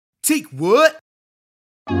Take what?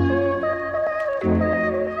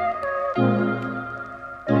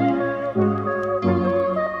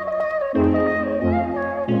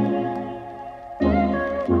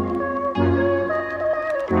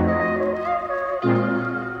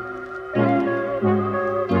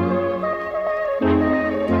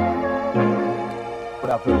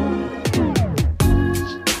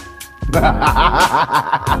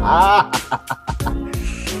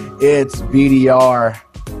 It's BDR.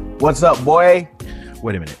 What's up, boy?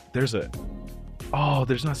 Wait a minute. There's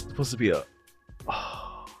not supposed to be a.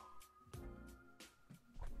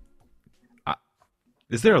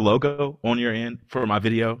 Is there a logo on your end for my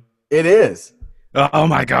video? It is. Oh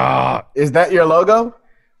my God. Is that your logo?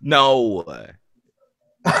 No.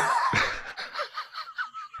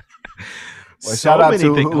 Well, shout out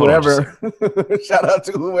to whoever. Shout out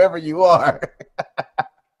to whoever you are.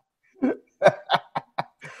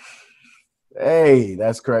 Hey,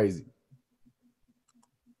 that's crazy.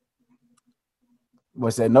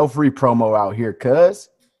 What's that? No free promo out here, cuz.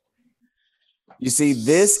 You see,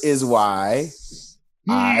 this is why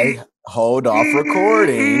I hold off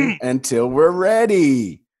recording until we're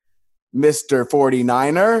ready, Mr.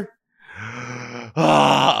 49er.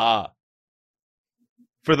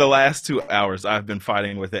 For the last 2 hours, I've been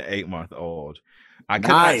fighting with an 8-month-old. I could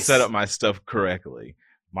not set up my stuff correctly.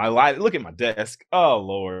 My light. Look at my desk. Oh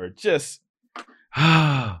Lord, just.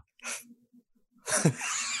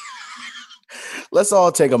 Let's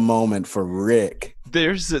all take a moment for Rick.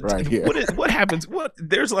 There's right here. What happens?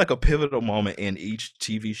 There's like a pivotal moment in each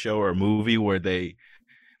TV show or movie where they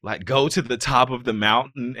like go to the top of the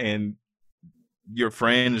mountain and your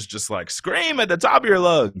friend is just like scream at the top of your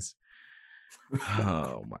lungs.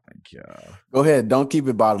 Oh my God. Go ahead. Don't keep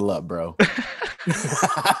it bottled up, bro.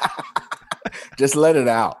 Just let it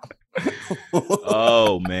out.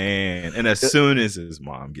 Oh man. And as soon as his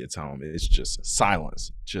mom gets home, it's just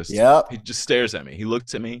silence. He just stares at me. He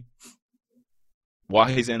looks at me while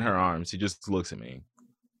he's in her arms. He just looks at me.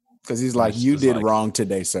 Because he's like, you did wrong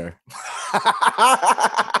today, sir.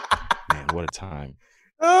 Man, what a time.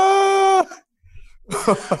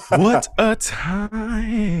 What a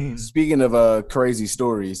time. Speaking of crazy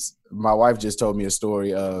stories, my wife just told me a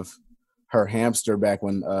story of her hamster back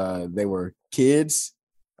when they were kids.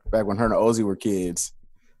 Back when her and Ozzy were kids,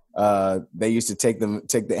 they used to take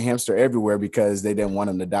the hamster everywhere because they didn't want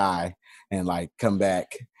him to die and like come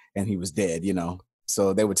back and he was dead, you know.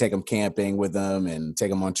 So they would take him camping with them and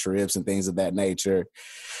take him on trips and things of that nature.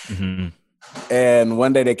 Mm-hmm. And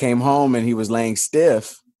one day they came home and he was laying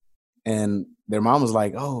stiff, and their mom was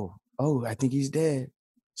like, "Oh, I think he's dead."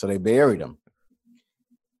 So they buried him.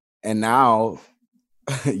 And now,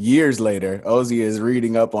 years later, Ozzy is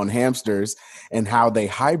reading up on hamsters and how they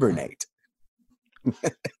hibernate.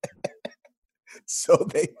 So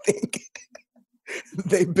they think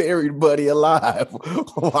they buried Buddy alive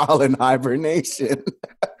while in hibernation.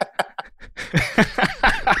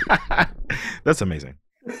 That's amazing.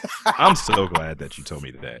 I'm so glad that you told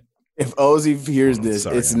me that. If Ozzy hears this,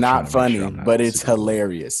 it's not funny, but it's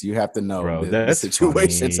hilarious. You have to know, bro, the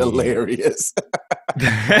situation's hilarious.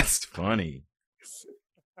 That's funny.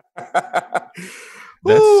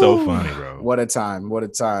 That's so funny, bro. What a time. What a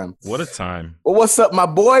time. What a time. Well, what's up, my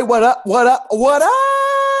boy? What up? What up? What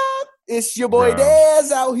up? It's your boy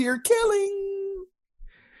Daz out here killing.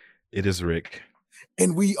 It is Rick.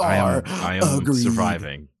 And we are I am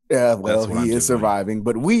surviving. Yeah, well, he is surviving,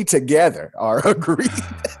 but we together are agreed.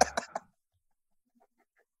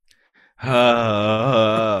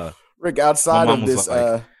 Rick, outside of this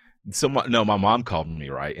my mom called me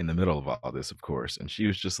right in the middle of all this, of course, and she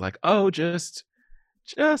was just like, "Oh, just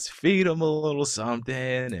feed him a little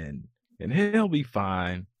something, and he'll be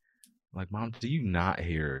fine." I'm like, Mom, do you not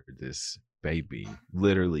hear this baby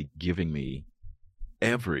literally giving me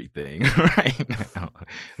everything right now?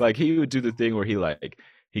 Like, he would do the thing where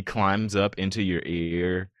he climbs up into your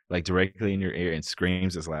ear, like directly in your ear, and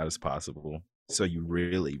screams as loud as possible. So you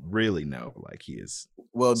really, really know, like, he is.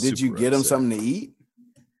 Well, did you get him something to eat?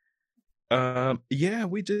 Yeah,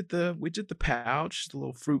 we did the pouch, the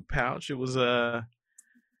little fruit pouch. It was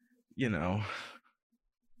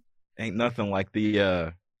ain't nothing like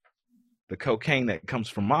the cocaine that comes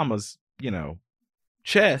from mama's,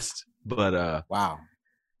 chest, but wow.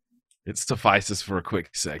 It suffices for a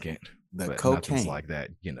quick second. The cocaine like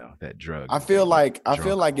that, that drug. I feel like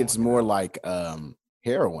it's more like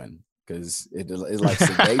heroin, because it like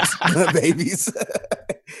sedates babies.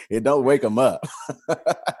 It don't wake them up.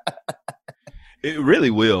 It really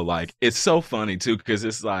will. Like, it's so funny too, because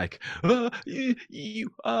it's like, they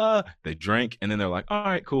drink and then they're like, all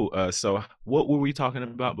right, cool. So what were we talking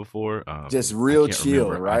about before? Just I real can't chill,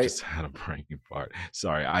 remember. I right? just had a brain fart.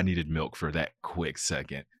 Sorry, I needed milk for that quick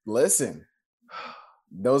second. Listen,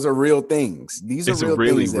 those are real things. These are It's real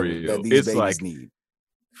really things that real. these It's babies like need.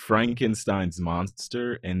 Frankenstein's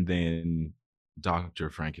monster and then Dr.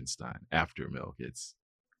 Frankenstein after milk. It's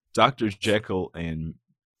Dr. Jekyll and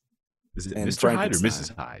is it And Mr. Hyde or Frankenstein,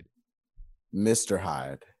 Mrs. Hyde? Mr.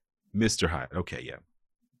 Hyde, Mr. Hyde. Okay, yeah.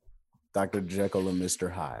 Dr. Jekyll and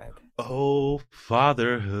Mr. Hyde. Oh,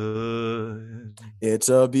 fatherhood. It's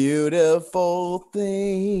a beautiful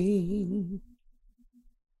thing.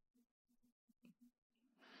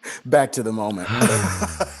 Back to the moment.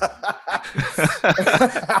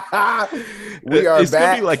 We are it's back.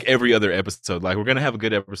 gonna be like every other episode. Like, we're gonna have a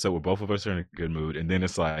good episode where both of us are in a good mood, and then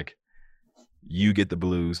it's like you get the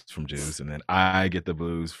blues from Juice, and then I get the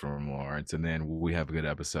blues from Lawrence, and then we have a good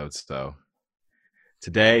episode. So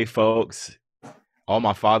today, folks, all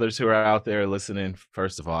my fathers who are out there listening,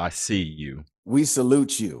 first of all, I see you. We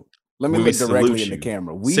salute you. Let me look directly in the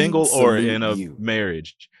camera. We single or in a you.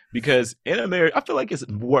 marriage, because in a marriage, I feel like it's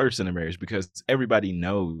worse in a marriage because everybody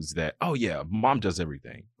knows that, oh yeah, mom does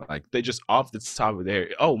everything. Like, they just off the top of their,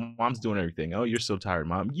 oh, mom's doing everything. Oh, you're so tired,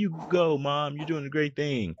 mom. You go, mom. You're doing a great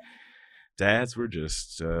thing. Dads, we're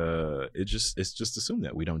just, it's just assumed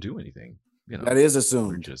that we don't do anything. You know, that is we're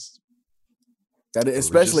assumed. just. That is,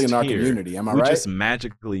 especially in our community. Am I right? We just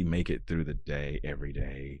magically make it through the day every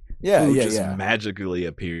day. Yeah, Food yeah, just yeah. magically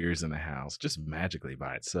appears in the house, just magically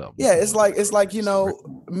by itself. Yeah, it's like you know,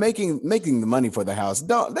 making the money for the house.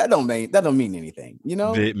 That don't mean anything. You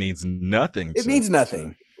know, it means nothing. It means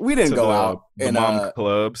nothing. We didn't go out and mom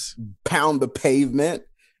clubs, pound the pavement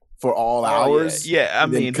for all hours. Yeah, I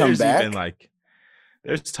mean, there's even like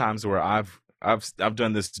there's times where I've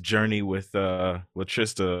done this journey with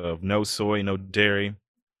Trista of no soy, no dairy.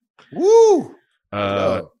 Woo!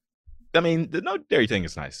 I mean, the no dairy thing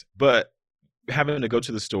is nice, but having to go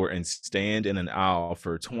to the store and stand in an aisle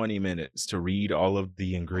for 20 minutes to read all of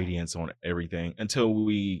the ingredients on everything until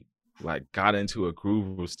we like got into a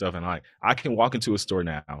groove of stuff, and like I can walk into a store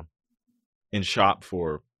now and shop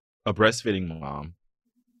for a breastfeeding mom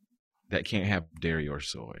that can't have dairy or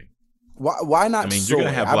soy. Why not? I mean, soy? You're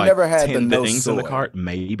gonna have I've like never had 10 the things no in the soy. cart,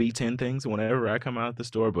 maybe 10 things whenever I come out of the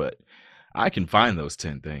store, but I can find those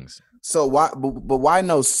 10 things. So why? But why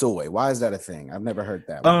no soy? Why is that a thing? I've never heard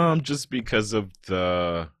that one. Just because of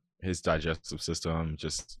his digestive system,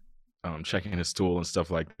 just checking his stool and stuff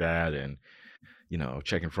like that, and you know,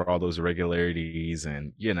 checking for all those irregularities,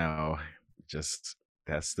 and you know, just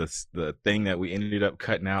that's the thing that we ended up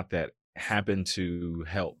cutting out that happened to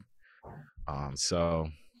help. So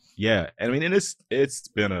yeah, I mean, and it's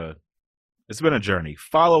been a journey.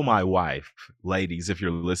 Follow my wife, ladies, if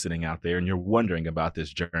you're listening out there and you're wondering about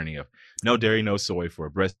this journey of no dairy, no soy for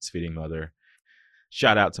a breastfeeding mother.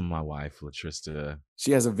 Shout out to my wife, Latrista.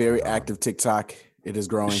 She has a very active TikTok. It is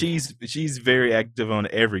growing. She's very active on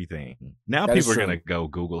everything. Now that people are gonna go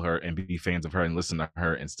Google her and be fans of her and listen to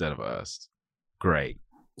her instead of us. Great.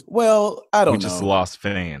 Well, I don't know. We just lost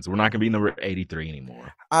fans. We're not gonna be number 83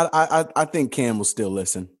 anymore. I think Cam will still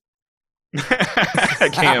listen.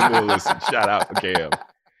 Cam will listen. Shout out for Cam.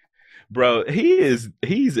 Bro,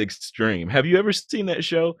 he's extreme. Have you ever seen that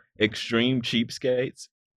show, Extreme Cheapskates?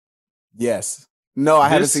 Yes. No, I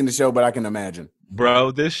haven't seen the show, but I can imagine.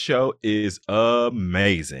 Bro, this show is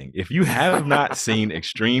amazing. If you have not seen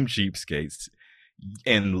Extreme Cheapskates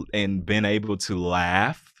and been able to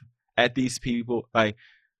laugh at these people, like,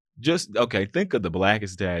 just okay, think of the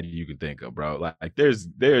blackest dad you can think of, bro. Like there's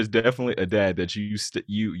definitely a dad that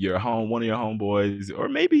you're home, one of your homeboys, or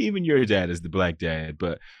maybe even your dad is the black dad.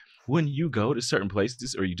 But when you go to certain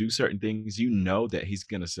places or you do certain things, you know that he's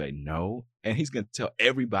gonna say no, and he's gonna tell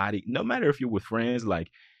everybody, no matter if you're with friends,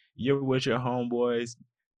 like you're with your homeboys,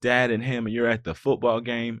 dad and him, and you're at the football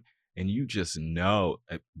game, and you just know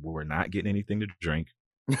we're not getting anything to drink.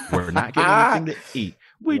 We're not getting anything to eat.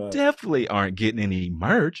 We definitely aren't getting any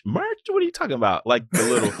merch. Merch? What are you talking about? Like the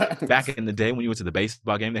little back in the day when you went to the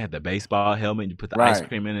baseball game, they had the baseball helmet and you put the ice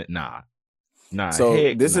cream in it. Nah.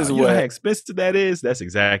 So this is you what know how expensive that is. That's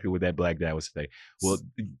exactly what that black dad would say. Well,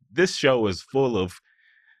 this show is full of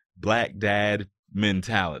black dad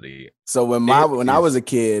mentality. So when I was a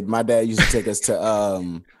kid, my dad used to take us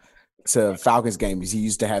to Falcons games. He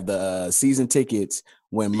used to have the season tickets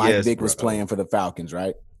when Mike Vick was playing for the Falcons,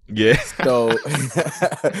 right? Yeah.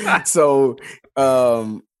 So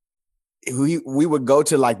we would go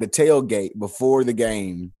to like the tailgate before the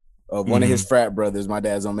game of one of his frat brothers. My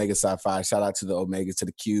dad's Omega Psi Phi. Shout out to the Omegas, to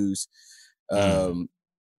the Qs.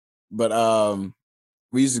 But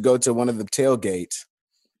we used to go to one of the tailgates,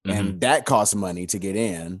 and that cost money to get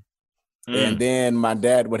in. And then my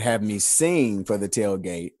dad would have me sing for the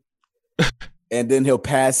tailgate, and then he'll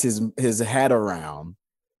pass his hat around,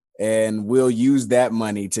 and we'll use that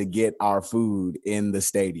money to get our food in the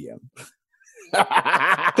stadium.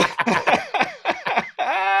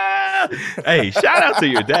 Hey, shout out to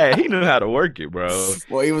your dad. He knew how to work it, bro.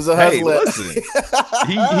 Well, he was a hustler. Hey, listen,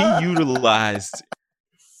 he utilized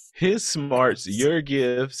his smarts, your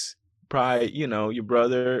gifts, probably, your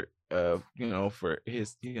brother, for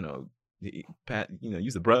his,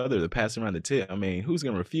 use the brother to pass around the tip. I mean, who's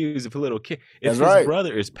gonna refuse if a little kid? If his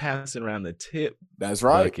brother is passing around the tip, that's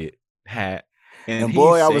right. Bucket, hat, and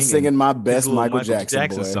boy, I was singing my best Michael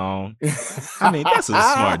Jackson song. I mean, that's a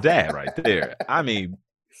smart dad right there. I mean,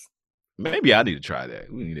 maybe I need to try that.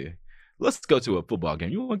 Let's go to a football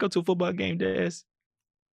game. You want to go to a football game, Des?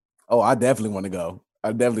 Oh, I definitely want to go.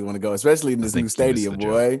 Especially in this new stadium,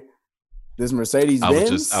 boy. This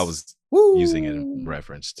Mercedes-Benz. I was using it in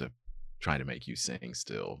reference to trying to make you sing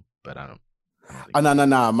still, but I don't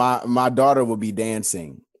no. My daughter will be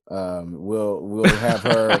dancing. We'll have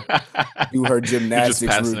her do her gymnastics just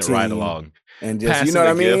passing routine it right along, and just you know what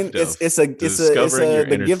I mean. It's the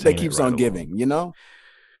gift that keeps on giving. You know.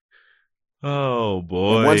 Oh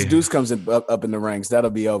boy! And once Deuce comes up in the ranks, that'll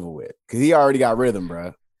be over with because he already got rhythm,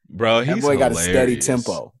 bro. Bro, that boy got a steady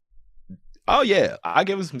tempo. Oh yeah, I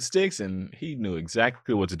gave him some sticks and he knew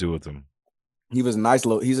exactly what to do with them. He's a nice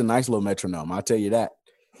little metronome. I'll tell you that.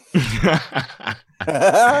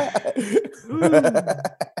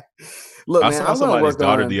 Look, I saw somebody's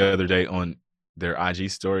daughter the other day on their IG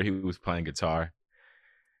story. He was playing guitar,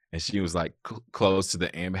 and she was like close to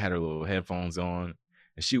the amp, had her little headphones on,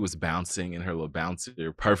 and she was bouncing in her little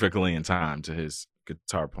bouncer perfectly in time to his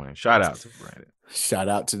guitar playing. Shout out to Brandon. Shout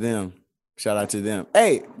out to them.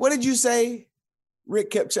 Hey, what did you say? Rick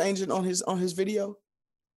kept changing on his video.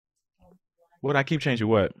 What I keep changing?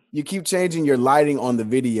 What you keep changing your lighting on the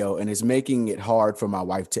video, and it's making it hard for my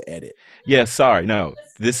wife to edit. Yeah, sorry. No,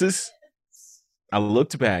 I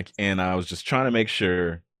looked back and I was just trying to make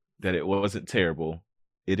sure that it wasn't terrible.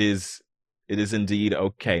 It is indeed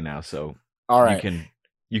okay now. So all right,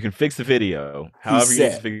 you can fix the video. However you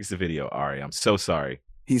need to fix the video. Ari, I'm so sorry.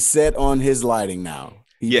 He's set on his lighting now.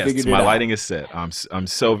 Yes, my lighting is set. I'm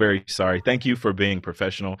so very sorry. Thank you for being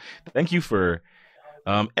professional. Thank you for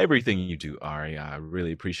everything you do, Ari. I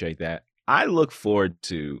really appreciate that. I look forward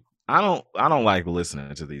to. I don't like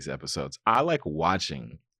listening to these episodes. I like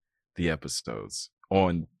watching the episodes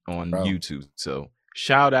on YouTube. So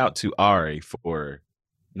shout out to Ari for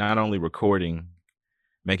not only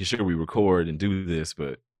making sure we record and do this,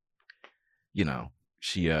 but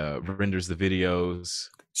she renders the videos.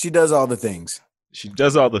 She does all the things. She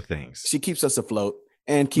does all the things. She keeps us afloat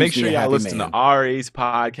and keeps Make sure me a y'all happy listen man. to Ari's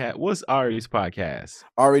podcast. What's Ari's podcast?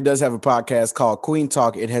 Ari does have a podcast called Queen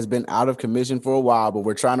Talk. It has been out of commission for a while, but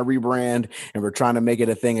we're trying to rebrand and we're trying to make it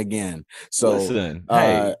a thing again. So listen,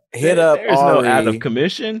 hit up there's Ari. No out of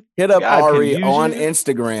commission. Hit up Ari on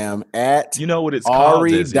Instagram at what it's called,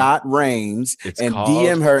 Ari.Reigns and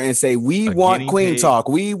DM her and say, we want Queen Talk.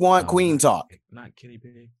 We want Queen Talk. Not guinea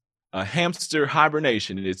pig. A hamster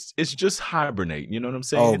hibernation. It's just hibernate. You know what I'm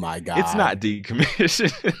saying? Oh my God. It's not decommission.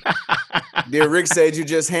 Dear Rick said you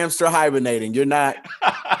just hamster hibernating. You're not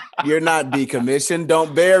decommissioned.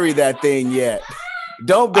 Don't bury that thing yet.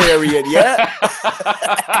 Don't bury it yet.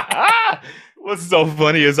 What's so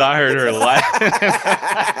funny is I heard her laugh.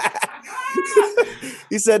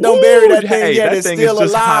 He said, don't bury that thing yet. It's still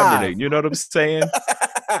alive. Hibernating. You know what I'm saying?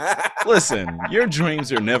 Listen, your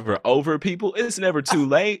dreams are never over, people. It's never too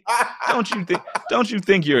late. Don't you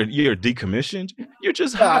think you're decommissioned? You're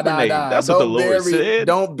just hibernating. That's what the Lord said.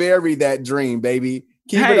 Don't bury that dream, baby.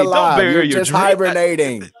 Keep it alive. You're just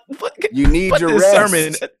hibernating. You need your rest.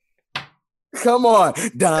 Sermon. Come on.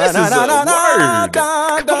 This is a word.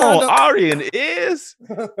 Come on, Ari and Iz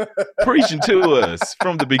preaching to us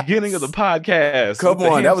from the beginning of the podcast. Come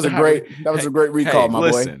on, that was a great recall,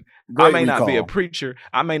 my boy. Great I may not be a preacher.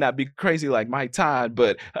 I may not be crazy like Mike Todd,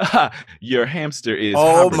 but your hamster is.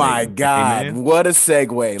 Oh my God. Amen? What a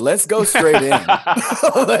segue. Let's go straight in.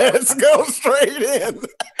 Let's go straight in.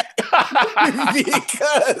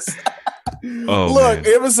 Because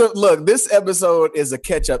this episode is a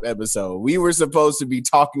catch-up episode. We were supposed to be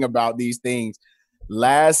talking about these things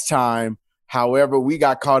last time. However, we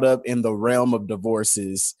got caught up in the realm of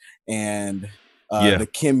divorces and the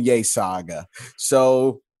Kim Ye saga.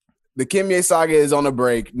 So The Kimye saga is on a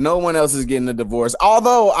break. No one else is getting a divorce.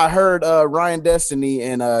 Although I heard Ryan Destiny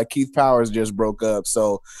and Keith Powers just broke up.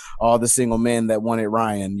 So all the single men that wanted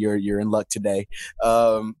Ryan, you're in luck today.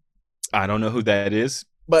 I don't know who that is.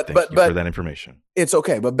 But Thank you for that information. It's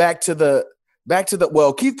okay. But back to the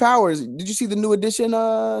well, Keith Powers. Did you see the New Edition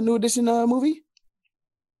movie?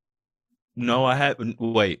 No, I haven't.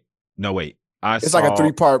 Wait. It's like a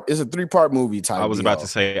 3-part. It's a 3-part movie type. I was about to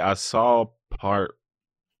say I saw part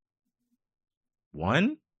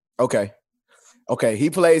 1. Okay. He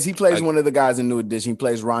plays one of the guys in New Edition. He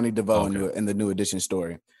plays Ronnie DeVoe in the New Edition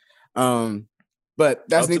story. But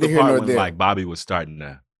that's neither here nor there. Like Bobby was starting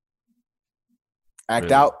to act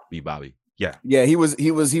really out. Be Bobby. Yeah. Yeah, he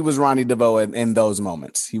was Ronnie DeVoe in those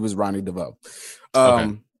moments. He was Ronnie DeVoe.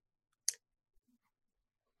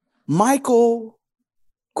 Michael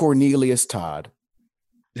Cornelius Todd.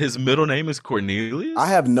 His middle name is Cornelius? I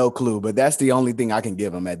have no clue, but that's the only thing I can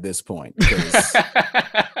give him at this point.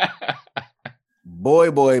 Boy.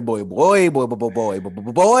 Oh.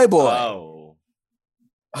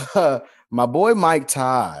 My boy Mike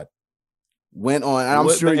Todd went on, and I'm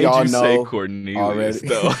what sure made y'all you know say Cornelius, already.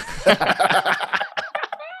 Though.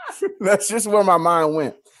 That's just where my mind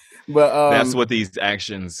went. But that's what these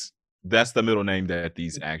actions. That's the middle name that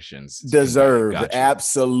these actions deserve. Gotcha.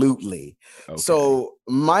 Absolutely. Okay. So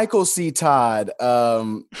Michael C. Todd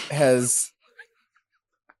has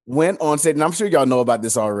went on stage, and I'm sure y'all know about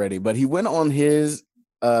this already, but he went on his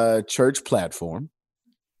church platform,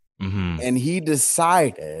 and he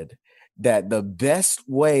decided that the best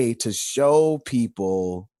way to show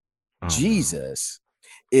people Jesus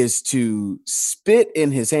is to spit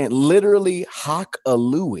in his hand, literally hock a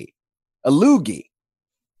loogie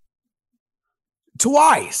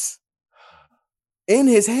twice in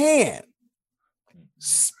his hand,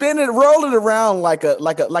 spin it, roll it around like a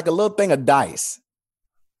little thing of dice,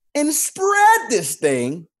 and spread this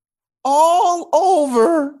thing all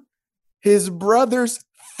over his brother's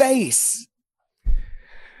face.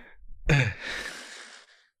 Did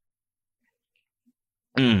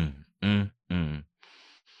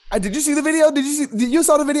you see the video? Did you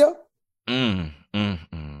saw the video?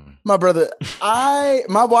 My brother, my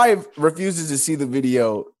wife refuses to see the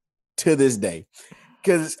video to this day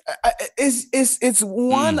because it's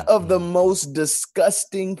one of the most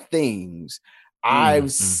disgusting things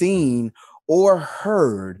I've seen or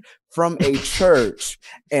heard from a church,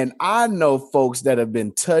 and I know folks that have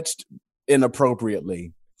been touched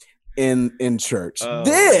inappropriately in church.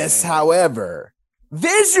 This, however,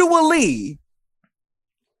 visually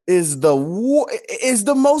is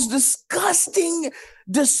the most disgusting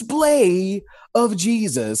display of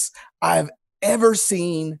Jesus I've ever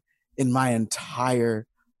seen in my entire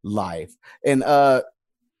life. And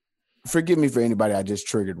forgive me for anybody I just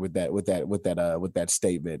triggered with that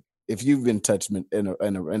statement. If you've been touched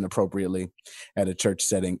inappropriately at a church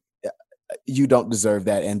setting, you don't deserve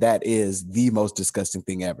that, and that is the most disgusting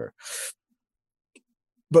thing ever.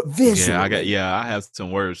 But visually, I have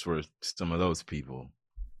some words for some of those people.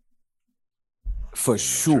 For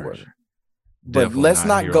sure. But let's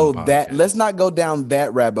not go down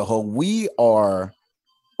that rabbit hole. We are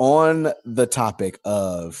on the topic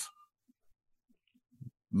of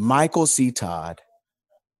Michael C. Todd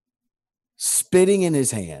spitting in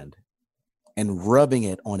his hand and rubbing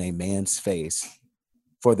it on a man's face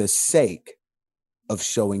for the sake of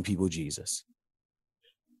showing people Jesus.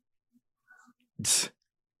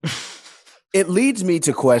 It leads me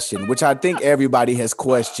to question, which I think everybody has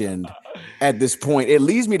questioned at this point. It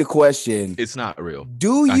leads me to question. It's not real.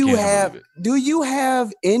 Do you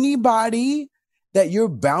have anybody that you're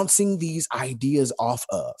bouncing these ideas off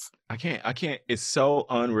of? I can't. It's so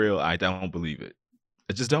unreal. I don't believe it.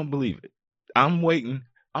 I just don't believe it. I'm waiting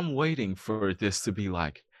for this to be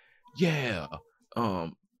like, yeah,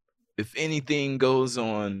 if anything goes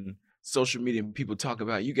on social media and people talk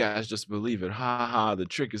about, you guys just believe it. Ha ha, the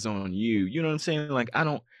trick is on you. You know what I'm saying? Like,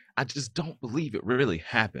 I just don't believe it really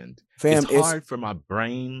happened. Fam, it's hard for my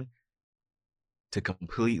brain to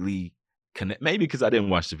completely connect. Maybe because I didn't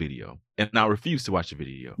watch the video, and I refuse to watch the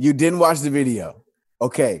video. You didn't watch the video.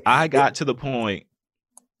 Okay. I got to the point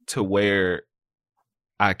to where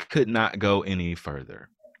I could not go any further.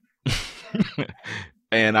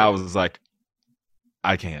 And I was like,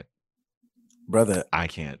 I can't. Brother, I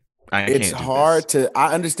can't. It's hard to.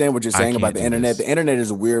 I understand what you're saying about the internet. The internet is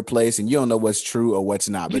a weird place, and you don't know what's true or what's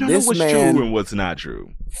not. But this man, true and what's not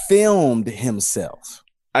true, filmed himself.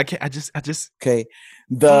 I can't. I just. Okay.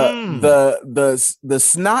 The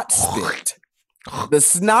snot spit. The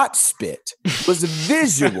snot spit was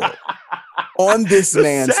visual on this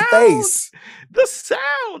man's face. The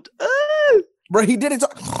sound. bro. He did it.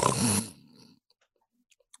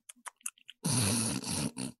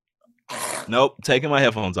 Nope, taking my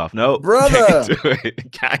headphones off. Nope, brother. Can't do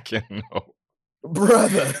it. I can't. No,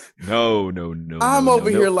 brother. No. I'm over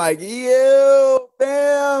here like, yo,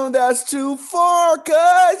 damn, that's too far,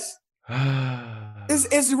 cuz.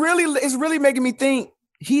 It's really making me think.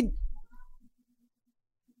 Did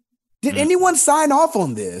anyone sign off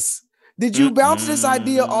on this? Did you bounce this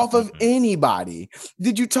idea off of anybody?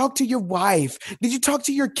 Did you talk to your wife? Did you talk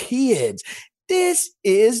to your kids? This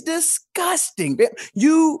is disgusting.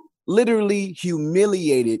 You literally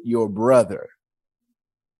humiliated your brother,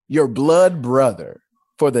 your blood brother,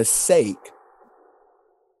 for the sake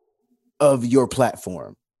of your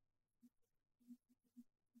platform.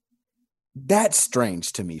 That's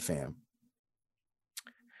strange to me, fam.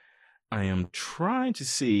 I am trying to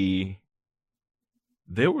see.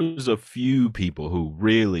 There was a few people who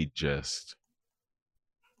really just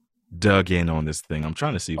dug in on this thing. I'm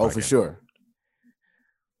trying to see if I for sure.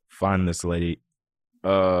 Find this lady.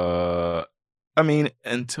 I mean,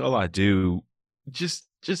 until I do, just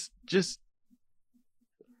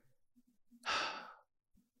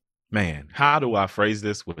man, how do I phrase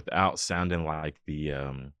this without sounding like the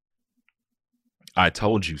I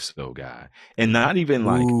told you so guy? And not even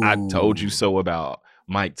like I told you so about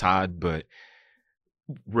Mike Todd, but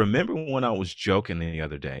remember when I was joking the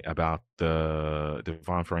other day about the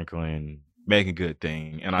Devon Franklin Megan Good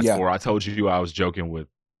thing, and I told you I was joking with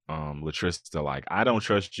Latrista, like, I don't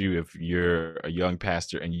trust you if you're a young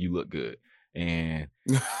pastor and you look good, and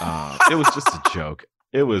it was just a joke.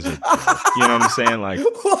 It was a joke. You know what I'm saying? Like,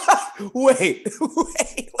 wait.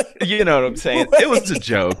 You know what I'm saying? It was a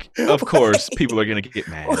joke. Of course, people are gonna get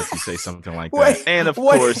mad if you say something like that. And of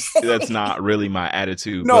course, that's not really my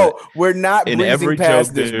attitude. No, we're not breezing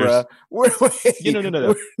past this, bro.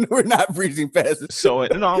 No. We're not breezing past this. So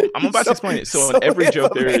no, I'm about to explain it. So in every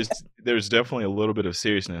joke, there's definitely a little bit of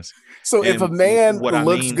seriousness. So if a man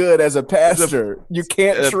looks good as a pastor, you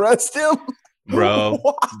can't trust him? Bro,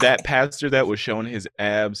 that pastor that was showing his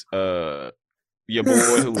abs, your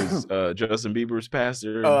boy who was Justin Bieber's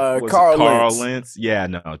pastor, Carl Lentz. Yeah,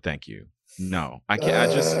 no, thank you. No, I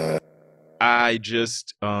can't. I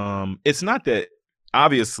just, it's not that,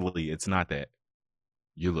 obviously, it's not that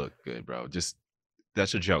you look good, bro. Just,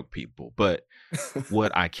 that's a joke, people. But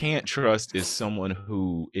what I can't trust is someone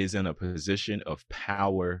who is in a position of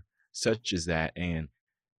power such as that. And,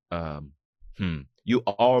 you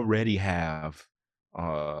already have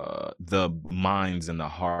the minds and the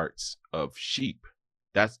hearts of sheep.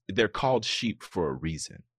 They're called sheep for a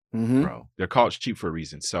reason, bro. They're called sheep for a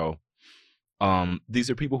reason. So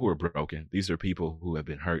these are people who are broken. These are people who have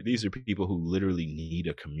been hurt. These are people who literally need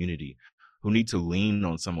a community, who need to lean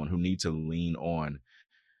on someone, who need to lean on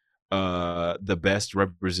the best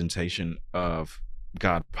representation of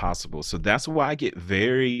God possible. So that's why I get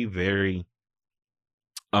very, very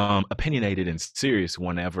opinionated and serious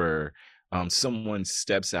whenever someone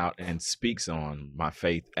steps out and speaks on my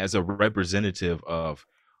faith as a representative of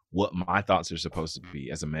what my thoughts are supposed to be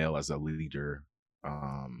as a male, as a leader,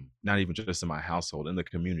 not even just in my household, in the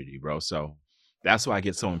community, bro. So that's why I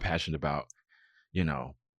get so impassioned about,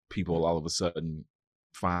 people all of a sudden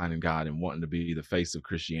finding God and wanting to be the face of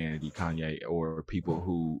Christianity, Kanye, or people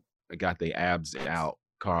who got their abs out,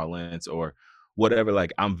 Carl Lentz, or whatever.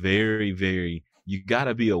 Like, I'm very, very, you got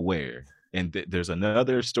to be aware. And there's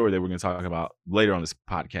another story that we're going to talk about later on this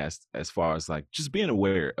podcast, as far as like just being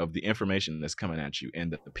aware of the information that's coming at you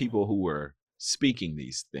and the people who are speaking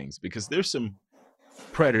these things, because there's some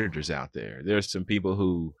predators out there. There's some people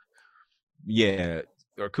who, are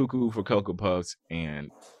cuckoo for Cocoa Puffs. And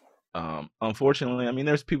unfortunately, I mean,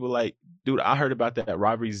 there's people like, dude, I heard about that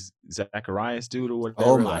Ravi Zacharias dude or whatever.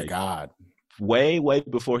 Oh my God. Way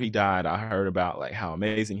before he died, I heard about like how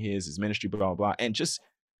amazing he is, his ministry, blah, blah, blah. And just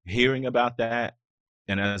hearing about that,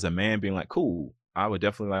 and as a man being like, cool, I would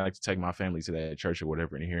definitely like to take my family to that church or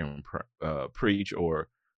whatever and hear him preach or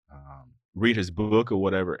read his book or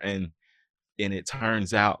whatever. And it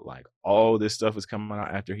turns out like all this stuff is coming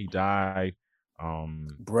out after he died,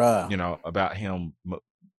 bruh, about him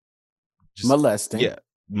just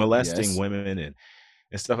molesting women and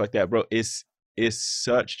stuff like that, bro. It's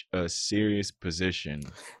such a serious position,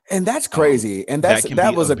 and that's crazy. And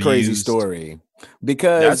that was a crazy story,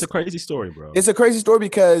 because that's a crazy story, bro. It's a crazy story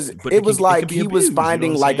because it was like he was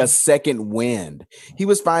finding like a second wind. He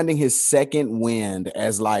was finding his second wind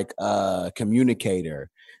as like a communicator.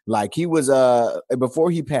 Like he was before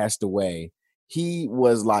he passed away, he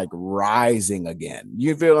was like rising again.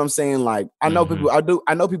 You feel what I'm saying? Like I know people,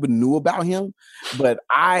 I know people knew about him, but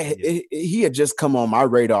he had just come on my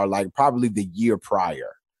radar like probably the year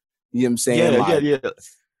prior. You know what I'm saying?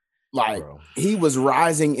 Like Bro. he was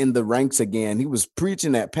rising in the ranks again. He was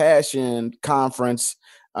preaching at Passion Conference.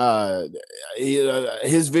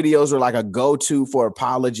 His videos were like a go-to for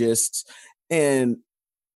apologists. And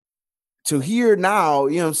to hear now,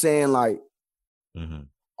 you know what I'm saying, like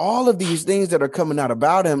all of these things that are coming out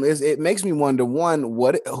about him, it makes me wonder, one,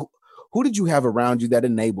 who did you have around you that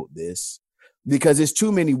enabled this? Because it's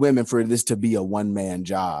too many women for this to be a one-man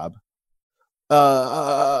job.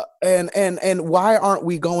 And why aren't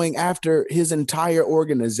we going after his entire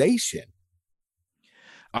organization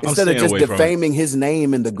instead of just defaming his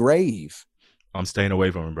name in the grave? I'm staying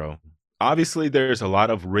away from him, bro. Obviously, there's a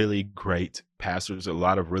lot of really great pastors, a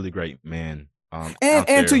lot of really great men.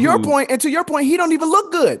 And to your point, he don't even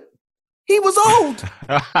look good. He was old.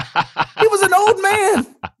 He was an old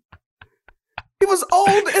man. He was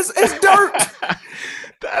old as dirt.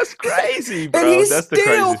 That's crazy, bro. And he That's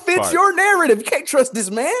still fits your narrative. You can't trust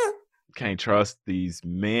this man. Can't trust these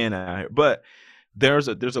men out here. But there's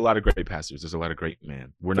a lot of great pastors. There's a lot of great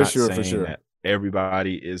men. We're not saying that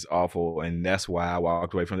everybody is awful, and that's why I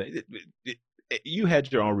walked away from it. You had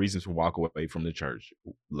your own reasons to walk away from the church,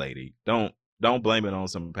 lady. Don't blame it on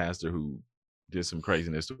some pastor who did some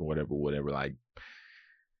craziness or whatever. Like,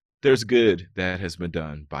 there's good that has been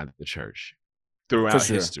done by the church throughout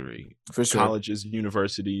history. For sure. Colleges,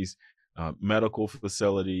 universities, medical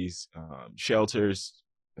facilities, shelters.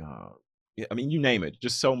 I mean, you name it.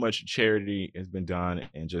 Just so much charity has been done,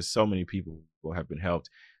 and just so many people have been helped.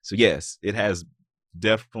 So yes, it has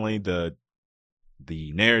definitely the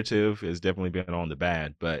narrative has definitely been on the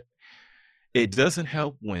bad, but it doesn't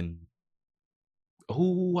help when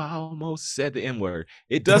I almost said the N-word.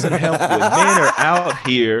 It doesn't help when men are out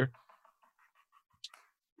here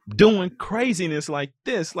doing craziness like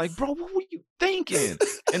this. Like, bro, what were you thinking?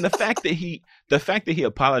 And the fact that he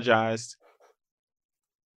apologized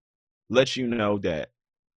lets you know that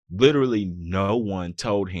literally no one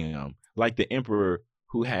told him, like the emperor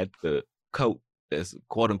who had the coat that's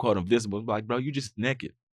quote unquote invisible, like, bro, you just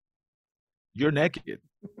naked. You're naked.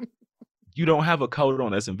 You don't have a coat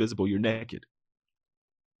on that's invisible. You're naked.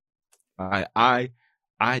 I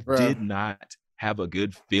did not have a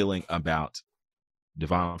good feeling about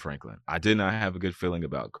Devon Franklin. I did not have a good feeling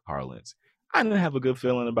about Carl Lentz. I didn't have a good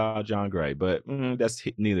feeling about John Gray, but that's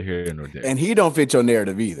neither here nor there. And he don't fit your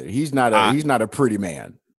narrative either. He's not a pretty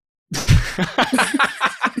man.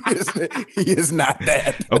 He is not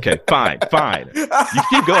that. Okay, fine. You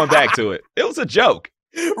keep going back to it. It was a joke.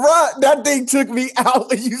 Right, that thing took me out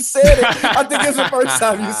when you said it. I think it's the first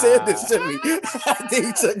time you said this to me. That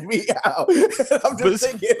thing took me out. I'm just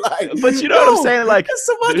thinking, like, but you know what I'm saying? Like, there's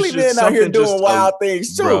some ugly men out here doing wild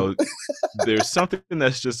things too. Bro, there's something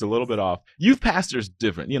that's just a little bit off. Youth pastor's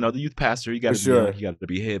different. You know, the youth pastor, you got to be young, you got to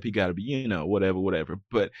be hip, you got to be, you know, whatever.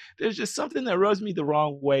 But there's just something that rubs me the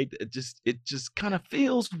wrong way. It just kind of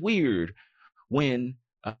feels weird when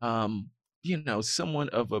you know, someone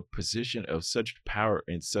of a position of such power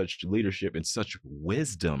and such leadership and such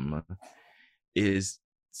wisdom is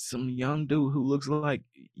some young dude who looks like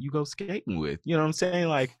you go skating with. You know what I'm saying?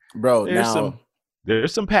 Like, bro,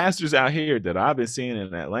 there's some pastors out here that I've been seeing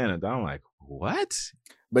in Atlanta that I'm like, what?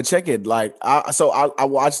 But check it. Like, I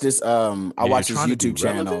watched this. I watched this YouTube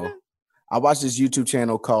channel. I watched this YouTube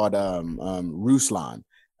channel called Ruslan.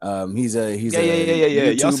 He's a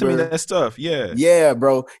YouTuber. Y'all send me that stuff. Yeah,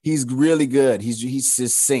 bro. He's really good. He's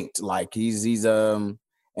succinct. Like he's and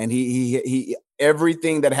he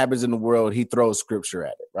everything that happens in the world, he throws scripture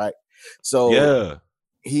at it, right? So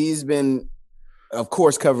he's been, of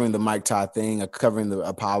course, covering the Mike Todd thing, covering the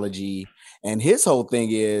apology, and his whole thing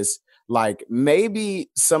is like, maybe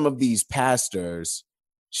some of these pastors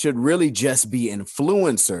should really just be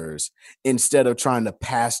influencers instead of trying to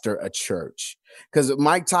pastor a church. Because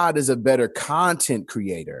Mike Todd is a better content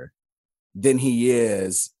creator than he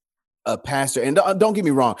is a pastor. And don't get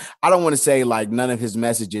me wrong, I don't want to say like none of his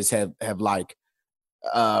messages have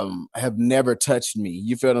never touched me.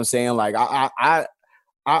 You feel what I'm saying? Like I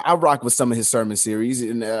rock with some of his sermon series,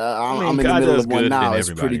 and I'm in the middle of one now. It's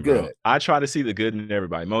pretty good. Bro. I try to see the good in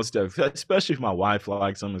everybody. Most of, especially if my wife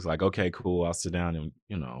likes them, it's like, okay, cool. I'll sit down and,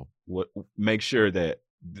 you know, make sure that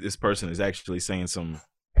this person is actually saying some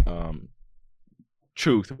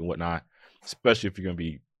truth and whatnot, especially if you're going to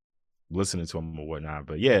be listening to him or whatnot.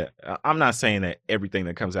 But yeah, I'm not saying that everything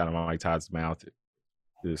that comes out of Mike Todd's mouth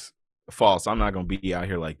is false. I'm not going to be out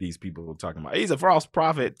here like these people talking about he's a false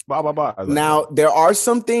prophet, blah, blah, blah. Now, there are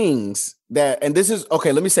some things that, and this is,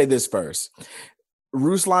 okay, let me say this first.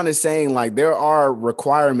 Ruslan is saying like there are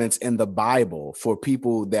requirements in the Bible for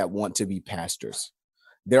people that want to be pastors.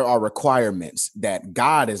 There are requirements that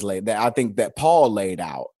God has laid, that I think that Paul laid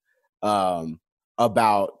out. um,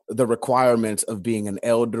 about the requirements of being an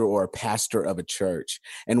elder or a pastor of a church.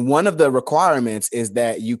 And one of the requirements is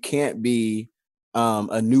that you can't be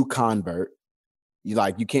a new convert.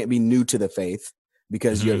 You can't be new to the faith,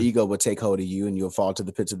 because your Mm-hmm. ego will take hold of you and you'll fall to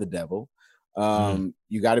the pits of the devil. Mm-hmm.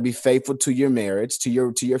 You got to be faithful to your marriage, to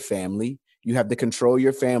your family. You have to control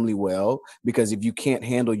your family well, because if you can't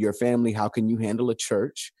handle your family, how can you handle a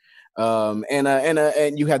church?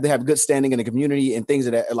 And you have to have good standing in the community and things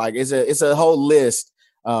of that. Like it's a whole list.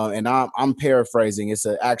 And I'm paraphrasing. It's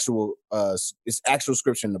actual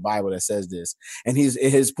scripture in the Bible that says this. And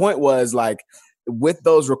his point was like, with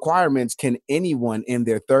those requirements, can anyone in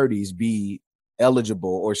their 30s be eligible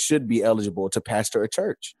or should be eligible to pastor a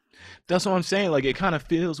church? That's what I'm saying. Like, it kind of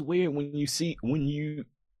feels weird when you see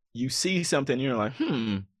something and you're like,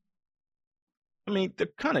 I mean, they're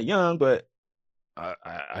kind of young, but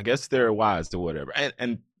I guess they're wise or whatever.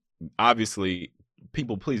 And obviously,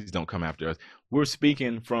 people, please don't come after us. We're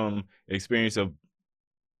speaking from experience of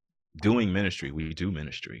doing ministry. We do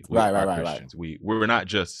ministry. We are Christians. We're not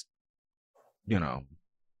just,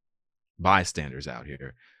 bystanders out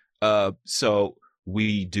here. So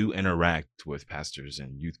we do interact with pastors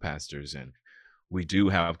and youth pastors, and we do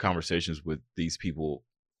have conversations with these people,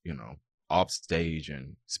 off stage,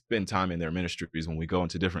 and spend time in their ministries when we go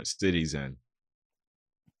into different cities. And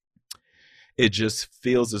it just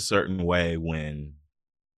feels a certain way when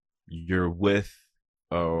you're with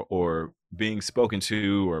or being spoken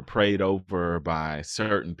to or prayed over by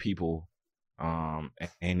certain people. And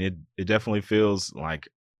it definitely feels like,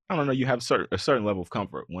 I don't know, you have a certain level of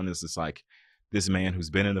comfort when it's just like this man who's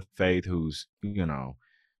been in the faith, who's,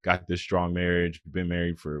 got this strong marriage, been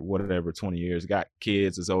married for whatever, 20 years, got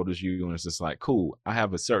kids as old as you. And it's just like, cool, I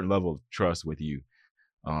have a certain level of trust with you.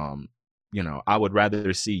 I would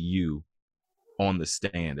rather see you on the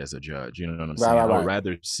stand as a judge. You know what I'm saying? I would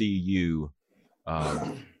rather see you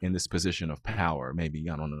in this position of power, maybe,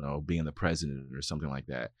 I don't know, being the president or something like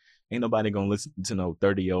that. Ain't nobody gonna listen to no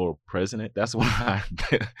 30-year-old president. That's why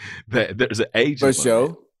there's an age for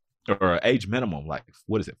sure, or an age minimum. Like,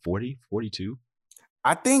 what is it, 40, 42?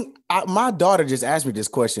 I think my daughter just asked me this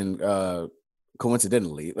question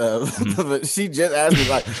coincidentally. But she just asked me,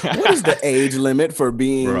 like, what is the age limit for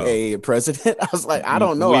being a president? I was like, I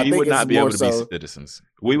don't know. I think would not it's be more able to be citizens.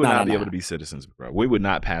 We would not be able to be citizens, bro. We would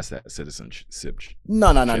not pass that citizenship. No.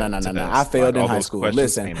 I failed in high school.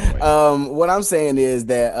 Listen, what I'm saying is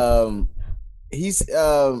that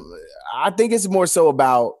I think it's more so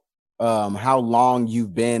about how long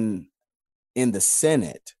you've been in the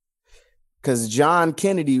Senate. Because John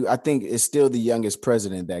Kennedy, I think, is still the youngest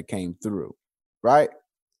president that came through, right?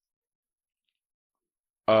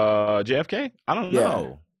 JFK? I don't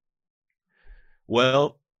know.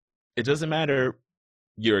 Well, it doesn't matter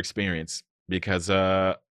your experience, because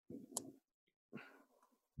you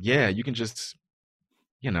can just,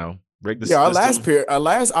 break the system.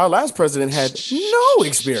 Our last president had no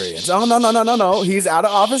experience. Oh, no. He's out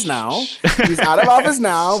of office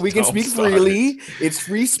now. We can speak freely. It's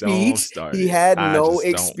free speech. He had no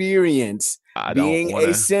experience being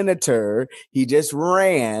a senator. He just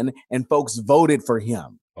ran and folks voted for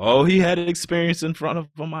him. Oh, he had experience in front of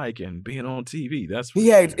a mic and being on TV. He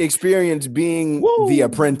had experience being The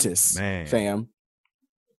Apprentice, fam.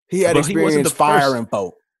 He had experience firing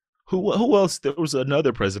folk. Who else? There was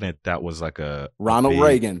another president that was like Ronald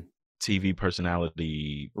Reagan, TV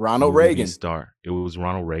personality. Ronald Reagan star. It was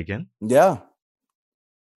Ronald Reagan. Yeah.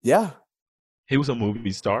 He was a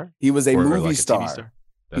movie star. He was a movie star.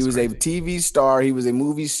 He was a TV star. He was a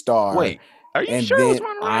movie star. Wait, are you sure it was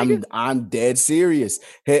Ronald Reagan? I'm dead serious.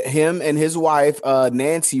 Him and his wife,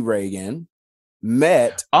 Nancy Reagan,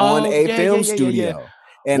 met on a film studio. Yeah.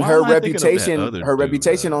 And her reputation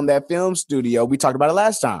on that film studio, we talked about it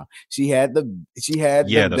last time. She had the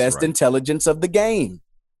best intelligence of the game.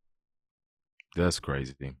 That's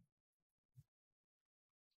crazy.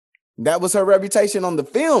 That was her reputation on the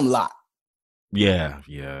film lot. Yeah,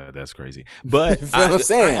 that's crazy. But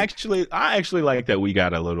I actually like that we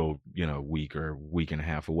got a little, week and a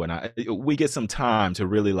half or whatnot. We get some time to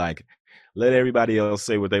really like let everybody else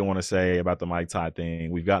say what they want to say about the Mike Todd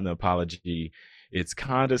thing. We've gotten the apology. It's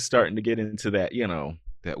kind of starting to get into that,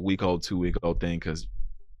 that 2-week-old thing, because,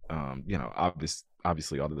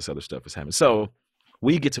 obviously all of this other stuff is happening. So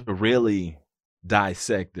we get to really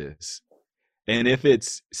dissect this. And if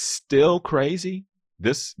it's still crazy,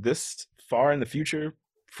 this far in the future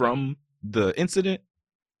from the incident,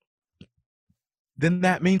 then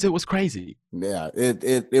that means it was crazy. Yeah,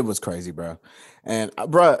 it was crazy, bro. And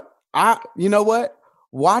bro, you know what?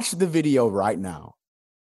 Watch the video right now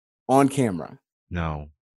on camera. No.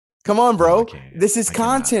 Come on, No, I bro. can't. This is I cannot.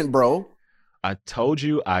 content, bro. I told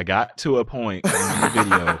you I got to a point in the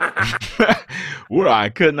video where I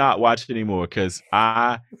could not watch it anymore because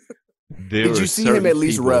there Did were you see him certain at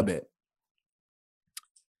least rub people.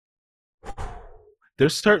 it?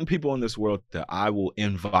 There's certain people in this world that I will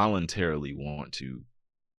involuntarily want to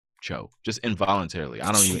choke, just involuntarily.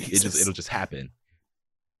 I don't even. Jesus. It'll just happen,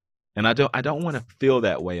 and I don't want to feel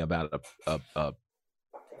that way about a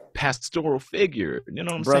pastoral figure. You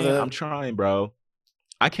know what I'm saying? Brother. I'm trying, bro.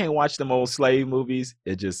 I can't watch them old slave movies.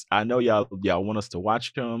 It just, I know y'all want us to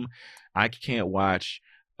watch them. I can't watch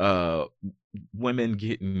women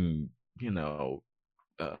getting, you know,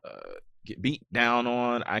 get beat down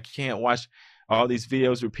on. I can't watch all these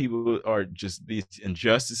videos where people are just these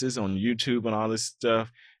injustices on YouTube and all this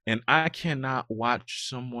stuff. And I cannot watch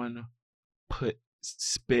someone put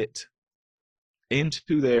spit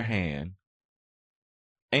into their hand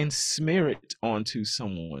and smear it onto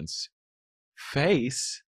someone's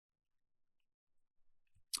face.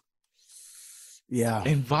 Yeah.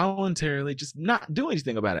 Involuntarily just not do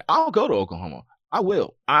anything about it. I'll go to Oklahoma. I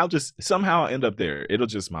will. I'll just somehow end up there. It'll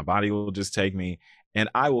just, my body will just take me and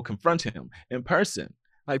I will confront him in person.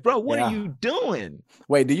 Like, bro, what are you doing?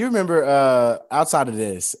 Wait, do you remember outside of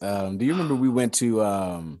this, do you remember we went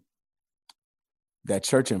to that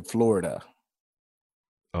church in Florida?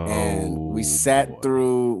 And we sat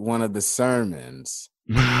through one of the sermons.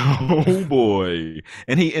 Oh boy.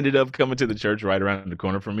 And he ended up coming to the church right around the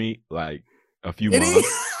corner from me, like a few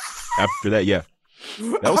months after that. Yeah.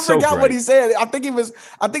 That was I forgot what he said. I think this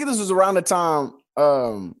was around the time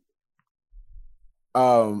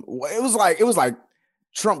it was like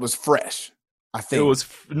Trump was fresh. I think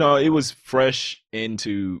it was fresh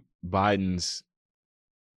into Biden's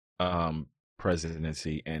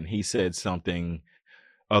presidency, and he said something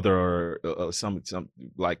some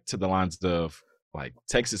like to the lines of like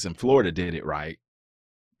Texas and Florida did it right,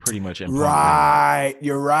 pretty much. Right,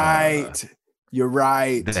 you're right. You're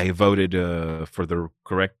right. They voted for the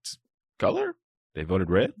correct color. They voted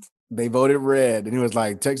red. They voted red, and he was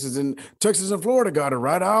like, Texas and Florida got it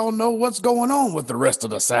right. I don't know what's going on with the rest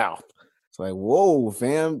of the South. It's like, whoa,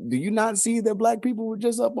 fam, do you not see that black people were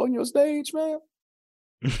just up on your stage, man?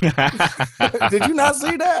 Did you not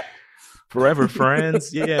see that? Forever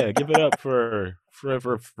Friends, yeah, give it up for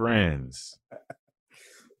Forever Friends.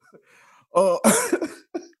 Oh,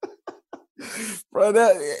 bro,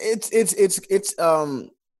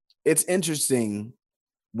 it's interesting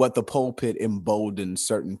what the pulpit emboldens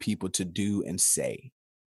certain people to do and say.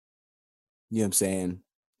 You know what I'm saying?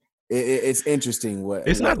 It's interesting what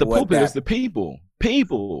it's not the pulpit, it's the people.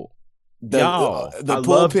 The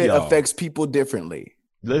pulpit affects people differently.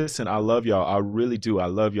 Listen, I love y'all. I really do. I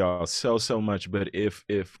love y'all so much. But if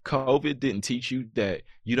COVID didn't teach you that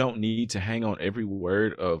you don't need to hang on every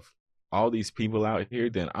word of all these people out here,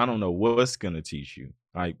 then I don't know what's gonna teach you.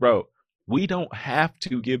 Like, bro, we don't have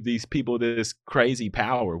to give these people this crazy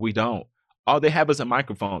power. We don't. All they have is a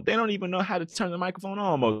microphone. They don't even know how to turn the microphone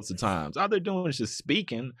on most of the times. All they're doing is just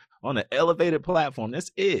speaking on an elevated platform.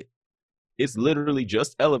 That's it. It's literally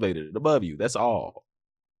just elevated above you. That's all.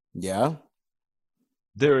 Yeah.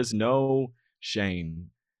 There is no shame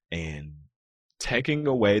in taking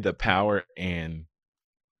away the power and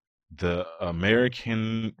the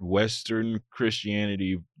American Western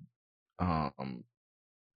Christianity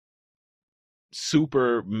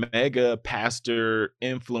super mega pastor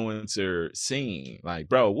influencer scene. Like,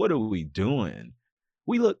 bro, what are we doing?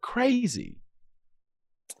 We look crazy.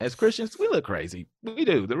 As Christians, we look crazy. We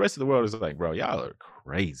do. The rest of the world is like, bro, y'all are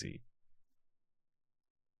crazy.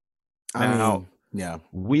 Now, yeah,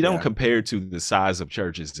 we don't compare to the size of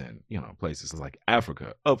churches in, places like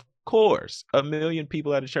Africa. Of course, 1 million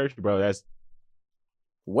people at a church, bro. That's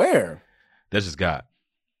where? That's just God.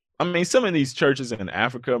 I mean, some of these churches in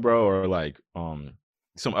Africa, bro, or like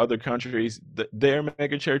some other countries, their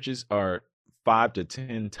mega churches are 5 to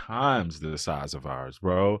 10 times the size of ours,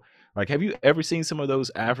 bro. Like, have you ever seen some of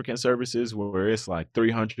those African services where it's like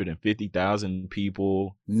 350,000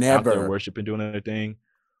 people out there worshiping, doing their thing?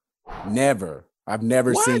 Never. I've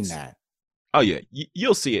never seen that. Oh yeah,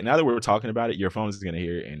 you'll see it. Now that we're talking about it, your phone is going to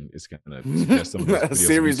hear it, and it's going to suggest some of those videos.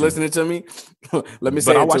 Siri's listening to me. Let me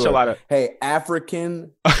say, I watch a lot of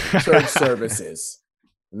African church services,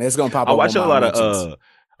 and it's going to pop up. I watch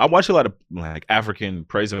a lot of like African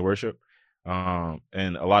praise and worship,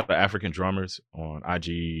 and a lot of African drummers on IG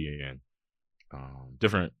and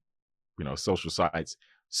different, social sites.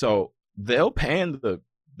 So they'll pan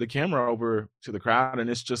the camera over to the crowd, and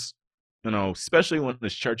it's just, especially when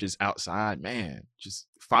this church is outside, man, just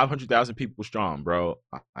 500,000 people strong, bro.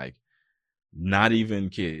 Like, not even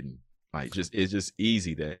kidding. Like, it's just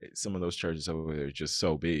easy that some of those churches over there are just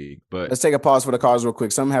so big. But Let's take a pause for the cause real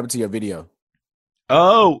quick. Something happened to your video.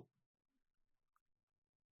 oh,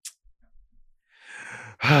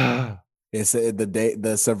 It's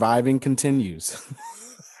the surviving continues.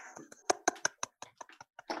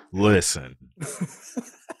 listen,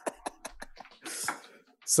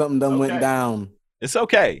 Something done went down. it's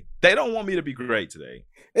okay. They don't want me to be great today.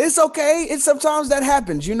 It's okay. It's sometimes that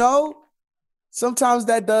happens, you know? Sometimes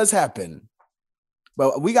that does happen.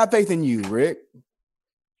 But we got faith in you, Rick.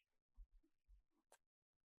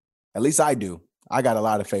 At least I do. I got a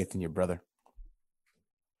lot of faith in you, brother.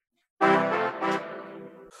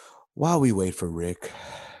 While we wait for Rick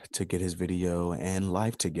to get his video and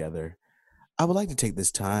life together, I would like to take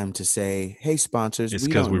this time to say, hey, sponsors, It's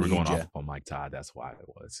because we were going off on Mike Todd. That's why it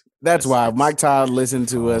was. That's why Mike Todd listened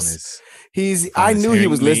to us. I knew he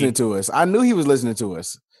was listening to us. I knew he was listening to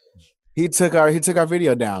us. He took our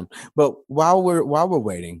video down. But while we're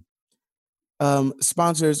waiting,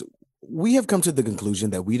 sponsors, we have come to the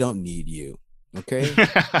conclusion that we don't need you. Okay.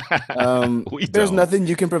 There's nothing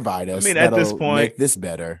you can provide us. I mean, at this point, make this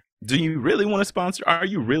better. Do you really want to sponsor? Are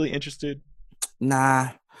you really interested? Nah.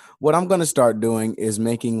 What I'm gonna start doing is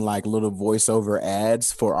making like little voiceover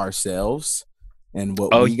ads for ourselves and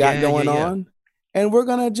what we got going on. And we're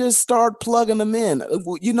gonna just start plugging them in.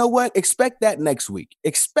 You know what? Expect that next week.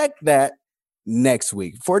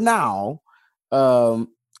 For now, Desi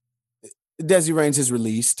Raines has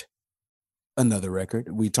released another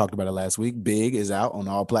record. We talked about it last week. Big is out on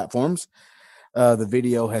all platforms. The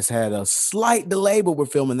video has had a slight delay, but we're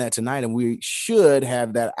filming that tonight, and we should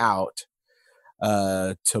have that out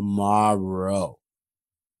tomorrow,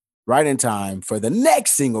 right in time for the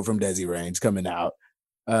next single from Desi Raines coming out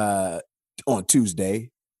on Tuesday,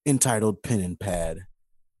 entitled Pen and Pad.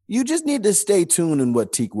 You just need to stay tuned in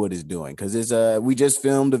what Teakwood is doing, because we just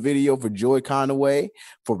filmed a video for Joy Conaway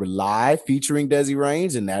for Live featuring Desi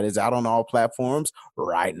Raines, and that is out on all platforms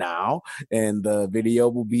right now. And the video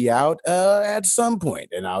will be out at some point,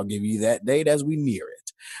 and I'll give you that date as we near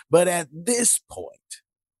it. But at this point,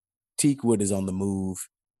 Teakwood is on the move,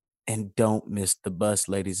 and don't miss the bus,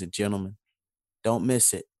 ladies and gentlemen. Don't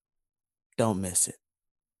miss it. Don't miss it.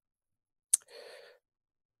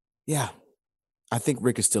 Yeah. I think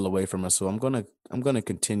Rick is still away from us, so I'm gonna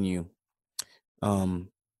continue I'm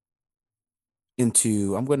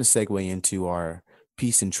gonna segue into our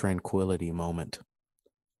peace and tranquility moment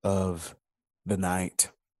of the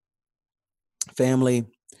night. Family,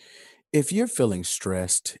 if you're feeling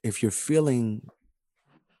stressed, if you're feeling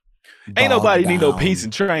ain't nobody need no peace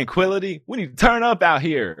and tranquility. We need to turn up out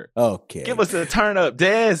here. Okay. Give us a turn up,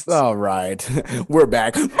 Des. All right. We're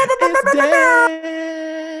back. It's Des.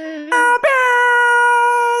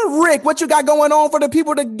 Rick, what you got going on for the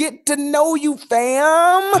people to get to know you,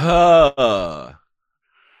 fam?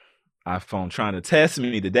 iPhone trying to test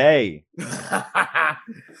me today.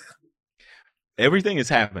 Everything is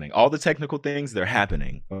happening. All the technical things, they're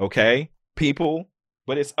happening. Okay, people,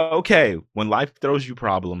 but it's okay. When life throws you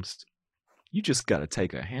problems, you just got to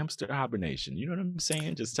take a hamster hibernation. You know what I'm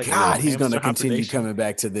saying? Just take he's going to continue coming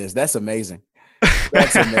back to this. That's amazing.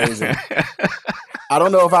 That's amazing. I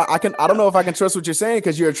don't know if I can trust what you're saying,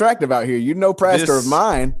 because you're attractive out here. You know, pastor of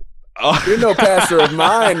mine. Oh. You're no pastor of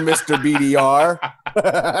mine, Mr. BDR.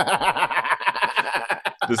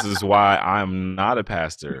 This is why I'm not a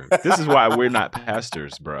pastor. This is why we're not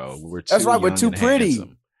pastors, bro. That's right. We're too pretty.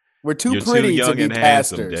 Handsome. We're too pretty to be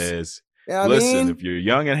pastors. Handsome, you know Listen, if you're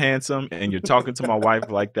young and handsome and you're talking to my wife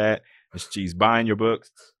like that, and she's buying your books.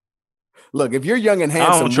 Look, if you're young and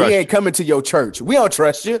handsome, we ain't coming to your church. We don't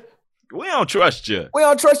trust you. We don't trust you. We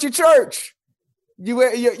don't trust your church.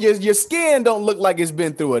 Your skin don't look like it's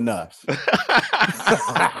been through enough.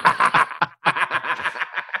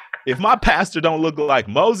 If my pastor don't look like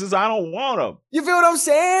Moses, I don't want him. You feel what I'm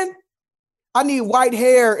saying? I need white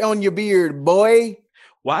hair on your beard, boy.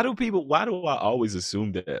 Why do I always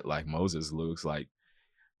assume that like Moses looks like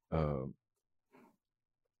what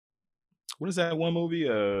is that one movie?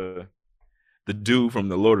 The dude from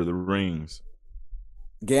the Lord of the Rings.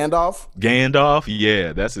 Gandalf?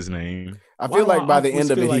 Yeah, that's his name. I feel like by the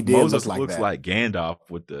end of it, he did Moses look like looks that. like Gandalf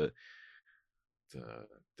with the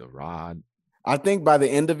rod. I think by the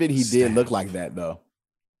end of it, he did look like that, though.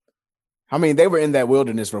 I mean, they were in that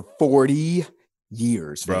wilderness for 40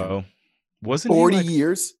 years, bro. Wasn't 40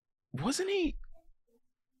 years? Wasn't he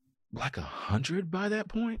like 100 by that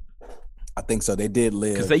point? I think so. They did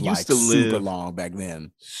live because they used to live super long back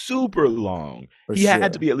then. Super long. He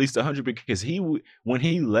had to be at least 100 because when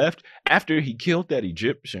he left after he killed that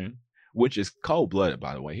Egyptian, which is cold blooded,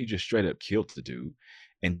 by the way, he just straight up killed the dude,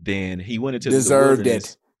 and then he went into deserved the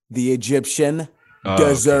wilderness. The Egyptian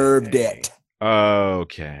deserved it.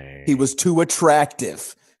 Okay. He was too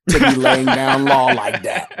attractive to be laying down law like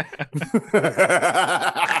that.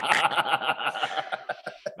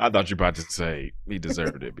 I thought you were about to say he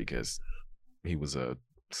deserved it because he was a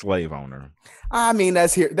slave owner. I mean,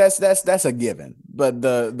 that's a given. But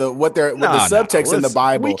the subtext in the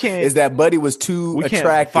Bible is that Buddy was too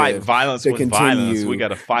attractive. Fight violence to with continue violence. We got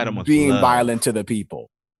to fight him with being love. Violent to the people.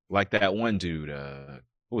 Like that one dude. What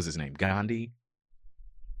was his name? Gandhi.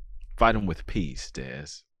 Fight him with peace, Des.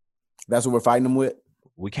 That's what we're fighting him with.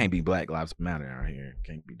 We can't be Black Lives Matter out here.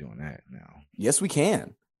 Can't be doing that now. Yes, we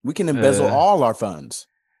can. We can embezzle all our funds.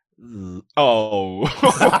 Oh.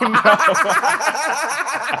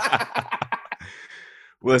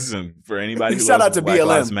 Listen, for anybody who loves Black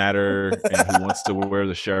Lives Matter and who wants to wear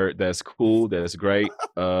the shirt, that's cool. That's great.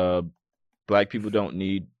 Black people don't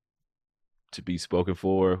need to be spoken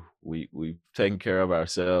for. We've taken care of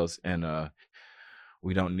ourselves, and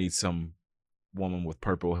we don't need some woman with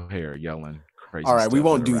purple hair yelling crazy. All right, stuff we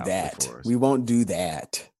won't do that. We won't do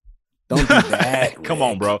that. Don't do that. Come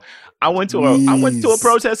on, bro. I went to a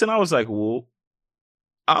protest and I was like, well,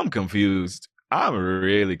 I'm confused. I'm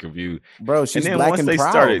really confused. Bro, she's and then black once and they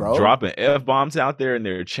proud, started bro. dropping F-bombs out there in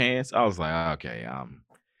their chants, I was like, okay,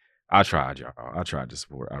 I tried, y'all. I tried to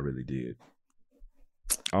support. I really did.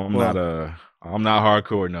 I'm not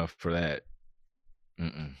hardcore enough for that.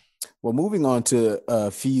 Mm-mm. Well, moving on to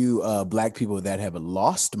a few black people that have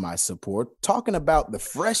lost my support, talking about the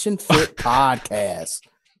Fresh and Fit podcast.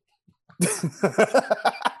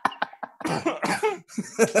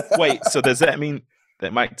 Wait, so does that mean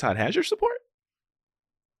that Mike Todd has your support?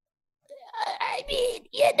 I mean,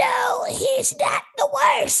 he's not the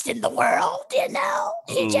worst in the world,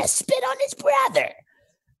 He just spit on his brother.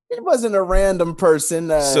 It wasn't a random person.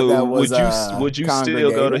 So that was, would you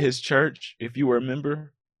still go to his church if you were a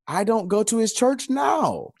member? I don't go to his church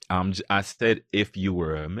now. I said if you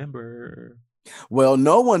were a member. Well,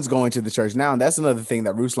 no one's going to the church now, and that's another thing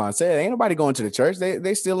that Ruslan said. Ain't nobody going to the church.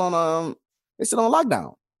 They still on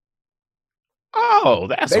lockdown. Oh,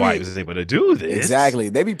 that's why he was able to do this. Exactly.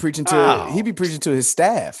 He be preaching to his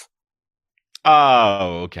staff.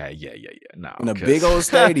 Oh, okay. Yeah. No, in a big old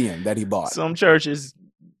stadium that he bought. Some churches,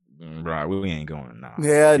 right? We ain't going now.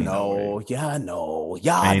 Yeah, no.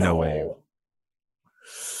 Ain't no way.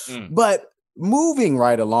 But moving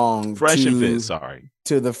right along, Fresh and Fit. Sorry,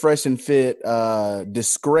 to the Fresh and Fit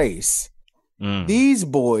disgrace. These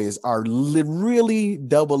boys are really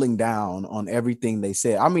doubling down on everything they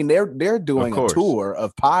said. I mean, they're doing a tour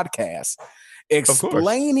of podcasts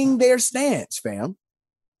explaining their stance, fam.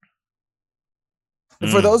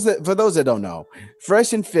 For those that don't know,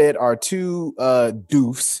 Fresh and Fit are two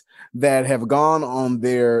doofs that have gone on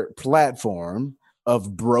their platform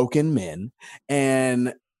of broken men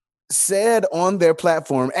and said on their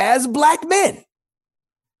platform as black men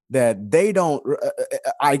that they don't,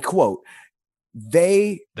 I quote,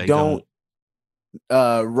 they don't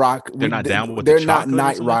rock. They're not down with. They're not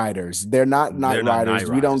night riders. They're not night riders.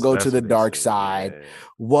 We don't go to the dark side. Yeah.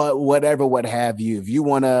 What have you? If you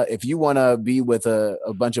wanna be with a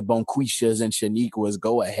bunch of Bonquishas and Shaniquas,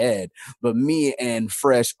 go ahead. But me and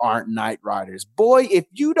Fresh aren't night riders. Boy, if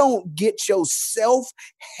you don't get your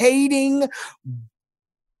self-hating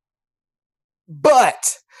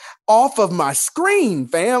butt off of my screen,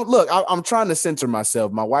 fam. Look, I'm trying to censor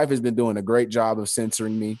myself. My wife has been doing a great job of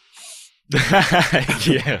censoring me.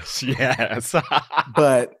 yes.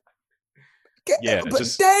 But yeah,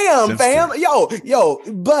 but damn, fam. Yo,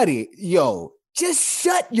 buddy, just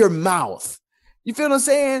shut your mouth. You feel what I'm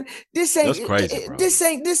saying? This ain't crazy, bro. This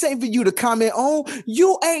ain't for you to comment on.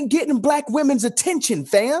 You ain't getting black women's attention,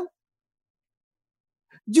 fam.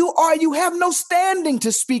 You have no standing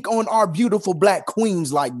to speak on our beautiful black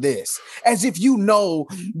queens like this, as if you know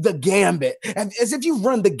the gambit, as if you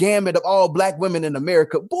run the gambit of all black women in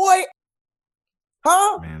America. Boy,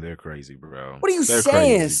 huh? Man, they're crazy, bro. What are you saying?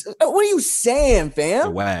 Crazy. What are you saying, fam?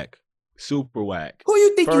 They're whack. Super whack. Who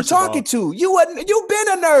you think you talking to? You been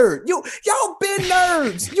a nerd. Y'all been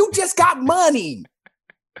nerds. You just got money.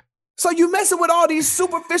 So you messing with all these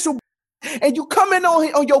superficial and you come in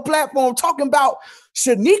on your platform talking about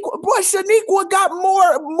Shaniqua. Boy, Shaniqua got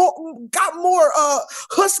more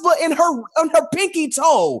chutzpah in her pinky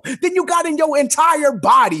toe than you got in your entire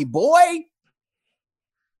body, boy.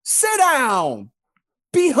 Sit down.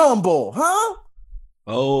 Be humble, huh?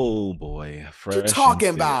 Oh boy. What you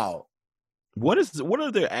talking about? What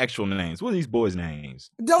are their actual names? What are these boys'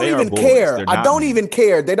 names? Don't They are even boys. care. They're I not don't men. even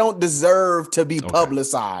care. They don't deserve to be Okay.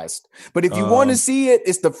 publicized. But if you want to see it,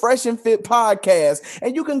 it's the Fresh and Fit podcast,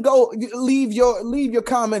 and you can go leave your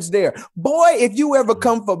comments there. Boy, if you ever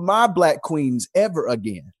come for my black queens ever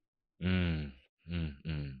again,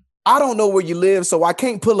 I don't know where you live, so I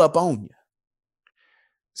can't pull up on you.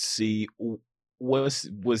 See, what's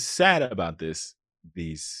sad about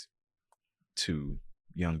these two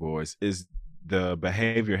young boys is the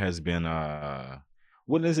behavior has been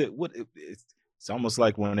what is it? It's almost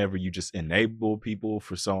like whenever you just enable people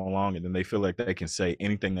for so long and then they feel like they can say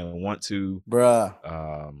anything they want to.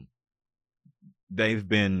 Bruh. They've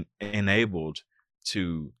been enabled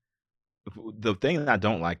to. The thing that I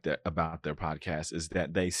don't like about their podcast is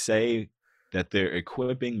that they say that they're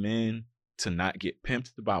equipping men to not get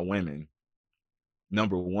pimped by women.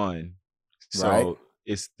 Number one. So right.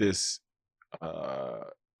 It's this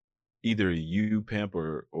either you pimp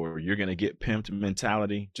or you're gonna get pimped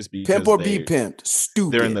mentality just because pimp or be pimped.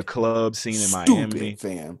 Stupid. They're in the club scene in Stupid, Miami,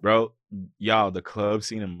 fam. Bro. Y'all, the club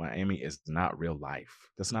scene in Miami is not real life.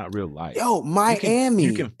 That's not real life. Yo, Miami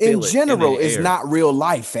you can in general is not real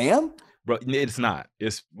life, fam. Bro, it's not.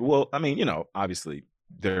 It's I mean, obviously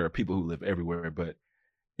there are people who live everywhere, but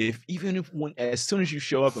as soon as you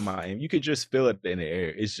show up in Miami, you could just feel it in the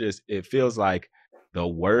air. It feels like the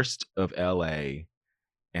worst of LA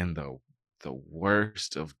and the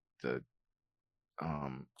worst of the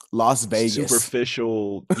Las Vegas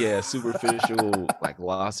superficial like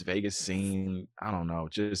Las Vegas scene. I don't know.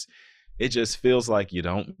 It just feels like you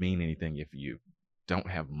don't mean anything if you don't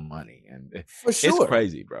have money, and for sure, it's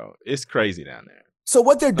crazy, bro. It's crazy down there. So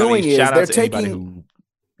what they're doing is they're taking who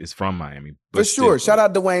is from Miami. For sure. Shout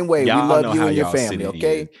out Dwayne Wade. We love you and your family,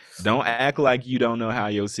 okay? Don't act like you don't know how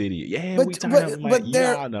your city is. Yeah, but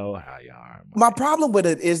y'all know how y'all are. My problem with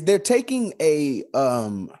it is they're taking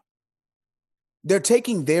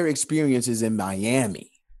their experiences in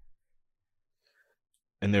Miami.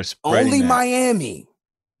 And they're spreading only Miami.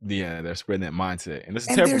 Yeah, they're spreading that mindset. And it's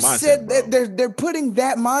a terrible mindset. They're putting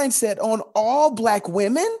that mindset on all black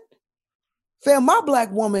women. Fam, my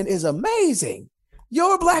black woman is amazing.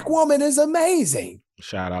 Your black woman is amazing.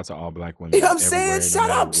 Shout out to all black women. You know what I'm saying? Shout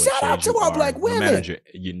out to all black women.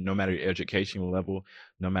 No matter your educational level,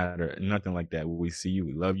 no matter nothing like that. We see you.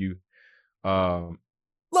 We love you.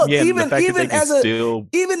 Look, even if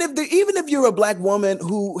you're a black woman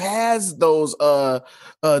who has those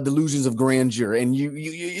delusions of grandeur, and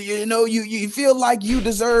you feel like you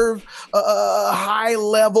deserve a high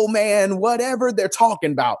level man, whatever they're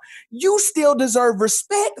talking about, you still deserve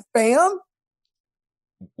respect, fam.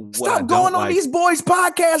 Stop going on these boys'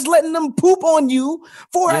 podcasts, letting them poop on you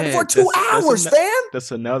for 2 hours, fam.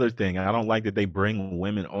 That's another thing. I don't like that they bring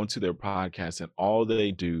women onto their podcast and all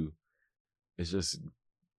they do is just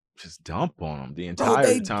dump on them the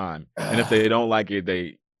entire time. And if they don't like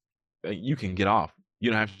it, you can get off.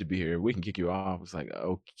 You don't have to be here. We can kick you off. It's like,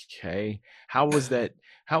 okay. How is that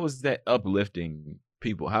uplifting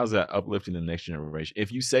people? How's that uplifting the next generation?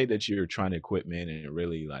 If you say that you're trying to equip men and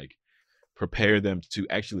really like prepare them to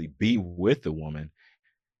actually be with the woman,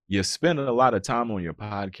 you spend a lot of time on your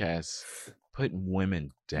podcast putting women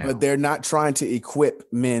down. But they're not trying to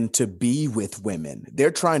equip men to be with women.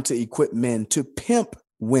 They're trying to equip men to pimp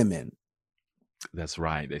women. That's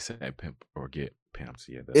right. They say pimp or get pimps.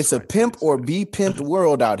 Yeah, it's right. A pimp or be pimped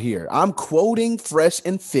world out here. I'm quoting Fresh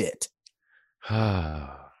and Fit. Huh?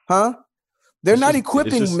 They're not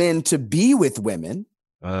equipping men to be with women.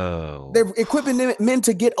 Oh, they're equipping men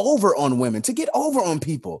to get over on women, to get over on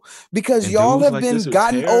people, because y'all have been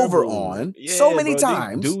gotten over on so many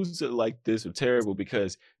times. Dudes like this are terrible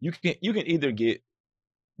because you can either get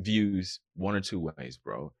views one or two ways,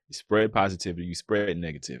 bro. You spread positivity, you spread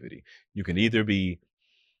negativity. You can either be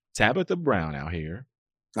Tabitha Brown out here,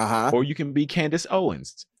 or you can be Candace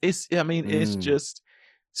Owens. It's just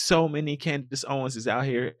so many Candace Owenses out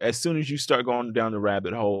here. As soon as you start going down the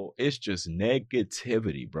rabbit hole, it's just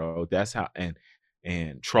negativity, bro. That's how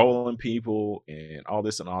and trolling people and all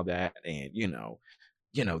this and all that, and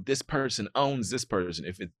this person owns this person.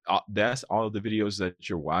 If that's all of the videos that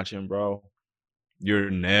you're watching, bro, you're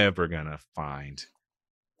never gonna find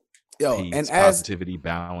peace, positivity,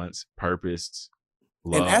 balance, purpose,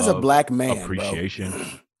 love, and as a black man, appreciation. Bro,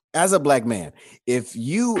 as a black man, if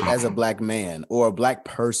you as a black man or a black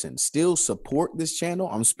person still support this channel,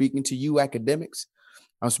 I'm speaking to you academics.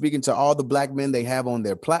 I'm speaking to all the black men they have on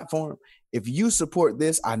their platform. If you support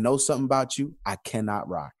this, I know something about you. I cannot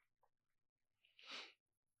rock.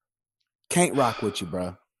 Can't rock with you,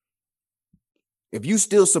 bro. If you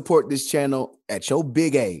still support this channel at your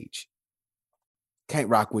big age, can't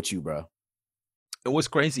rock with you, bro. And what's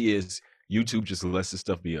crazy is YouTube just lets this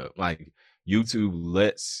stuff be up. Like YouTube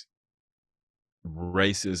lets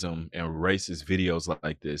racism and racist videos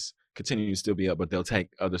like this continue to still be up, but they'll take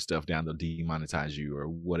other stuff down. They'll demonetize you or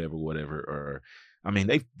whatever. Or I mean,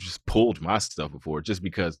 they've just pulled my stuff before just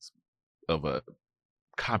because of a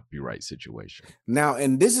copyright situation. Now,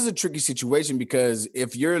 and this is a tricky situation because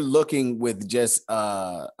if you're looking with just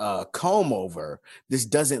a comb over, this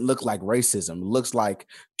doesn't look like racism. It looks like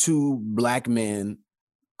two black men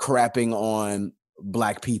crapping on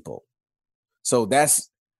black people. So that's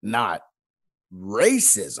not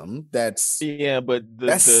racism. That's but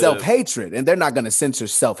that's self-hatred, and they're not going to censor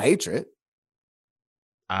self-hatred.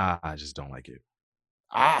 I just don't like it.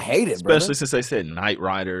 I hate it, especially brother. Since they said Night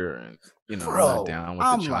Rider and bro, not down with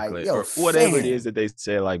I'm the chocolate like, or whatever it is that they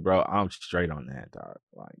say. Like, bro, I'm straight on that, dog.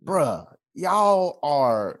 Like, bruh, y'all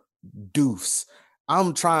are doofs.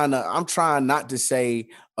 I'm trying not to say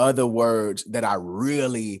other words that I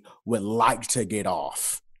really would like to get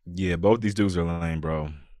off. Yeah, both these dudes are lame, bro.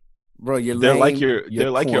 Bro, you're they're lame,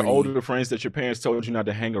 they're like your older friends that your parents told you not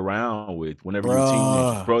to hang around with whenever you were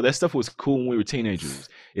teenagers. Bro, that stuff was cool when we were teenagers.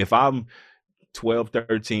 If I'm 12,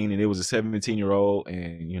 13 and it was a 17-year-old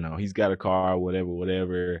and he's got a car,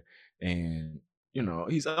 whatever, and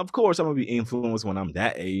he's, of course I'm gonna be influenced when I'm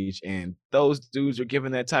that age, and those dudes are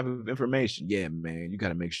giving that type of information. Yeah, man, you got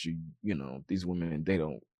to make sure these women,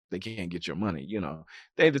 they can't get your money.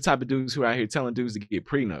 They're the type of dudes who are out here telling dudes to get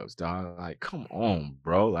prenups, dog. Like, come on,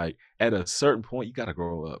 bro. Like, at a certain point you got to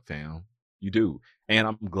grow up, fam. You do. And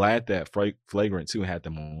I'm glad that Flagrant 2 had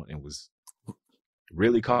them on and was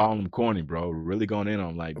really calling them corny, bro. Really going in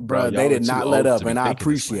on like, bro, they did not let up, and I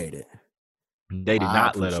appreciate it. They did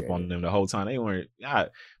not let up on them the whole time. They weren't,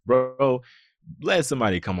 bro. Let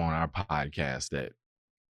somebody come on our podcast that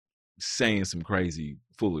saying some crazy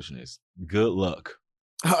foolishness. Good luck.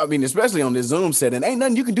 I mean, especially on this Zoom setting, ain't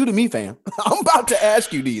nothing you can do to me, fam. I'm about to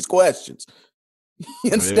ask you these questions.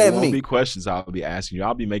 You understand me? It won't be questions I'll be asking you.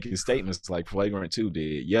 I'll be making statements like Flagrant 2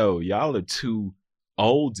 did. Yo, y'all are too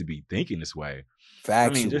old to be thinking this way.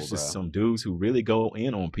 Factual, I mean, there's just some dudes who really go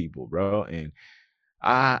in on people, bro. And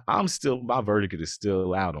I'm still, my verdict is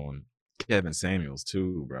still out on Kevin Samuels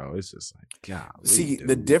too, bro. It's just like, God. See,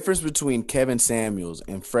 the difference between Kevin Samuels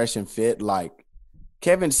and Fresh and Fit, like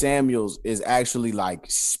Kevin Samuels is actually like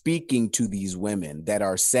speaking to these women that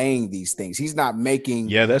are saying these things. He's not making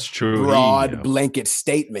that's true broad blanket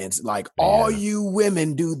statements like all you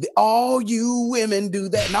women do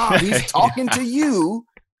that. Nah, he's talking to you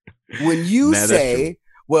when you say,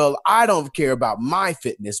 well, I don't care about my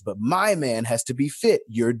fitness, but my man has to be fit.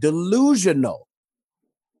 You're delusional.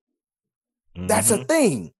 Mm-hmm. That's a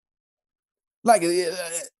thing. Like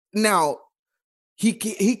now, he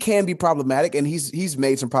can be problematic, and he's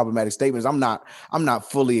made some problematic statements. I'm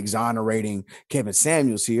not fully exonerating Kevin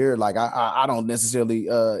Samuels here. Like I don't necessarily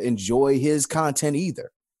enjoy his content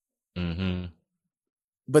either. Mm-hmm.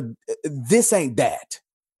 But this ain't that,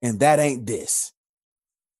 and that ain't this.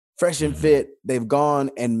 Fresh and Fit, they've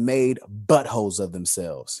gone and made buttholes of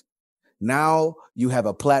themselves. Now you have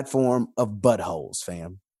a platform of buttholes,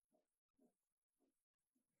 fam.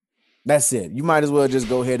 That's it. You might as well just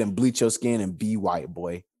go ahead and bleach your skin and be white,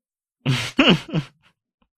 boy.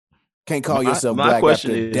 Can't call yourself black after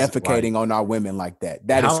defecating on our women like that.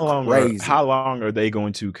 That is crazy. How long are they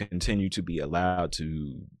going to continue to be allowed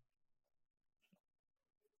to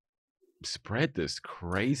spread this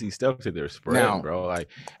crazy stuff to their spread, bro? Like,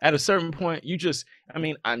 at a certain point,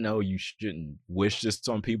 I know you shouldn't wish this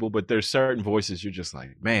on people, but there's certain voices you're just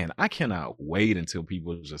like, man, I cannot wait until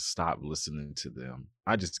people just stop listening to them.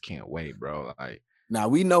 I just can't wait, bro. Like, now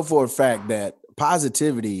we know for a fact that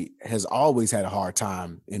positivity has always had a hard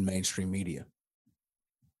time in mainstream media.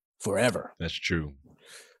 Forever. That's true.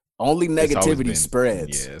 Only negativity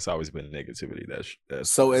spreads. Yeah, it's always been negativity. That's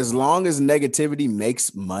so as long as negativity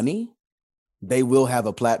makes money, they will have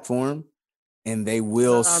a platform and they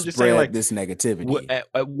will spread this negativity.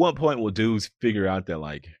 At what point will dudes figure out that,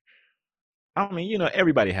 like, I mean,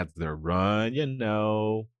 everybody has their run,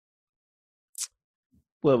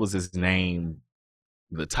 what was his name?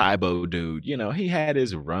 The Tybo dude, he had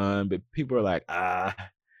his run, but people are like,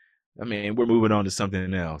 we're moving on to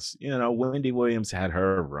something else. Wendy Williams had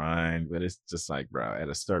her run, but it's just like, bro, at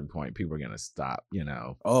a certain point, people are going to stop,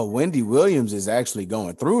 Oh, Wendy Williams is actually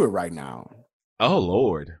going through it right now. Oh,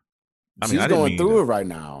 Lord. She's going through it right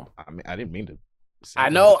now. I didn't mean to. I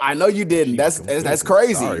know you didn't. That's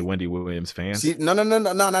crazy. Sorry, Wendy Williams fans. No.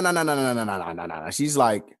 She's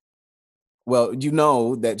like, well,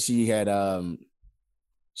 that she had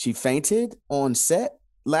she fainted on set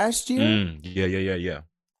last year. Yeah.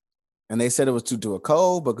 And they said it was due to a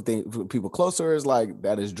cold, but people close to her is like,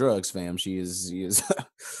 that is drugs, fam. She is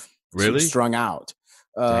Really? she's strung out.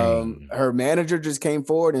 Her manager just came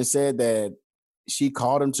forward and said that she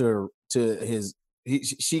called him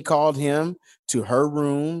she called him to her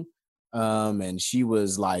room, and she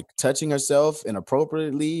was like touching herself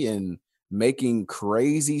inappropriately and making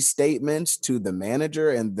crazy statements to the manager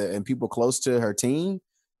and people close to her team.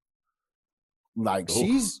 Like,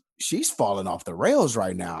 she's falling off the rails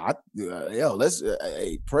right now. Let's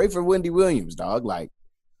pray for Wendy Williams, dog. Like,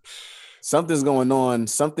 something's going on.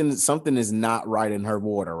 Something is not right in her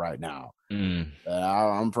water right now.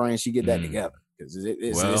 I'm praying she get that together, because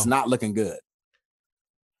it's not looking good.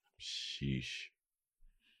 Sheesh.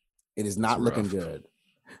 It is not looking good.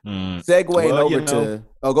 Segueing over to.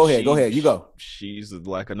 Oh, go ahead. You go. She's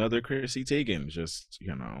like another Chrissy Teigen. Just,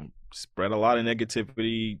 spread a lot of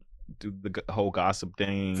negativity. Do the whole gossip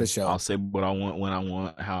thing. For sure. I'll say what I want, when I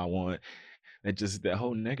want, how I want. That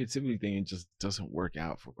whole negativity thing just doesn't work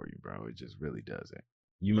out for you, bro. It just really doesn't.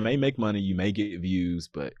 You may make money, you may get views,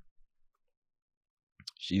 but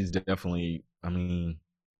she's definitely,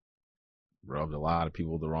 rubbed a lot of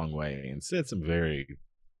people the wrong way and said some very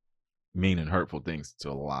mean and hurtful things to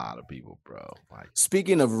a lot of people, bro. Like,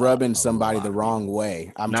 speaking of rubbing somebody the wrong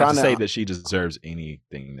way, I'm not trying to say that she deserves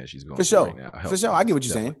anything that she's going for through sure. right now. For sure, I get what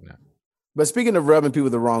you're saying. Not. But speaking of rubbing people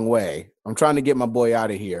the wrong way, I'm trying to get my boy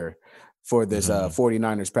out of here for this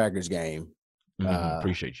 49ers Packers game.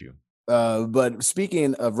 Appreciate you. But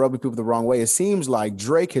speaking of rubbing people the wrong way, it seems like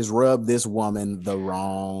Drake has rubbed this woman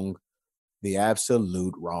the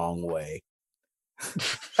absolute wrong way.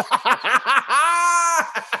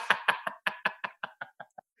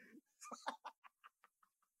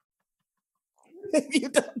 If you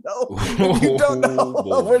don't know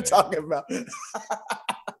what we're talking about.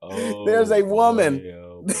 There's a woman. Boy.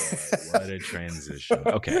 What a transition.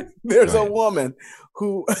 Okay. There's a woman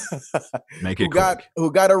who got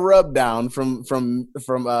a rub down from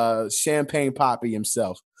Champagne Poppy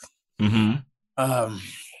himself. They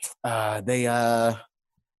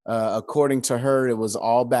according to her, it was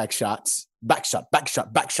all back shot,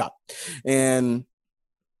 and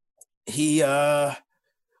he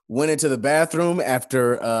went into the bathroom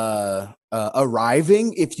after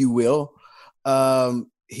arriving, if you will.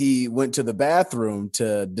 He went to the bathroom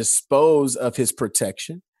to dispose of his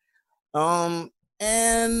protection. And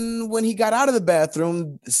when he got out of the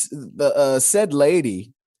bathroom, the said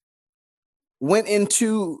lady went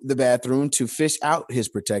into the bathroom to fish out his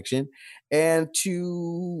protection and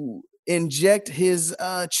to inject his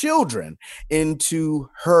children into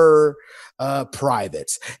her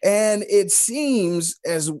privates. And it seems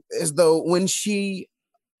as though when she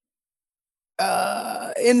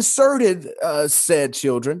inserted said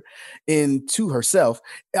children into herself,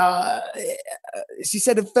 she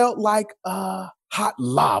said it felt like hot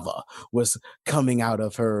lava was coming out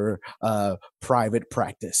of her private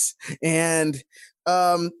practice. And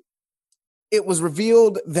it was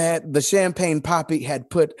revealed that the Champagne Poppy had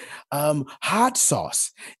put hot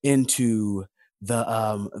sauce into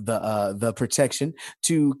the protection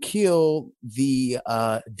to kill the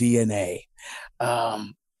DNA.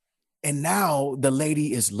 And now the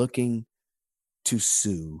lady is looking to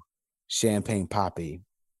sue Champagne Poppy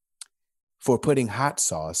for putting hot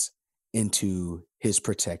sauce into his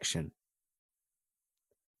protection.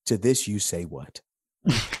 To this, you say what?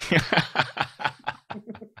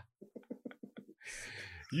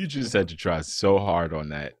 You just had to try so hard on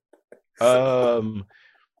that.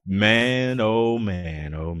 Man, oh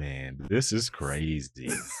man. This is crazy.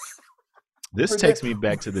 This takes me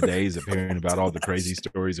back to the days of hearing about all the crazy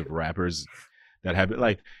stories of rappers that have been,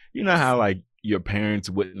 like, you know how like your parents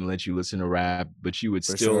wouldn't let you listen to rap, but you would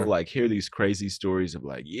still like hear these crazy stories of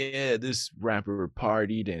like, yeah, this rapper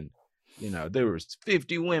partied and, there was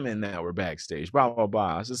 50 women that were backstage, blah, blah,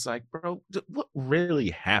 blah. It's just like, bro, what really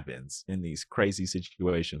happens in these crazy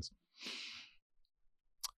situations?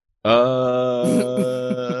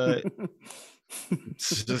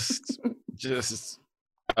 Just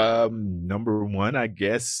number one, I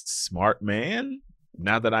guess, smart man.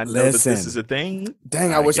 Now that I know that this is a thing,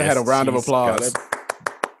 dang, I wish I had a round of applause.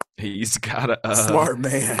 He's got a smart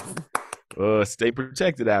man. Stay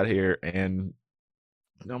protected out here. And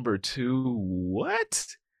number two, what?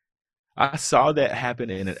 I saw that happen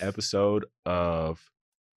in an episode of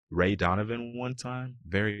Ray Donovan one time,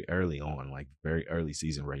 very early on, like very early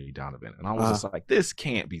season Ray Donovan, and I was just like, this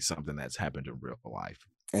can't be something that's happened in real life.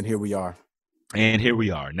 And here we are.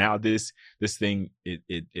 Now this thing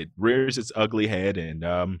it rears its ugly head,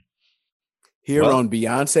 and here on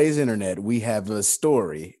Beyonce's internet we have a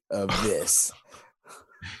story of this.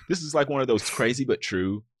 This is like one of those crazy but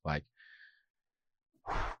true, like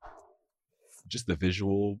just the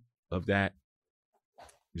visual of that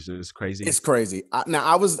is just crazy. It's crazy.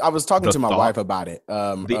 I was talking The to my thought, wife about it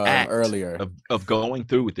the act earlier. of going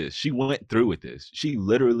through with this. She went through with this. She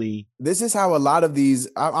literally. This is how a lot of these.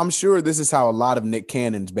 I'm sure this is how a lot of Nick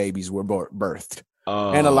Cannon's babies were birthed,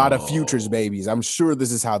 and a lot of Future's babies. I'm sure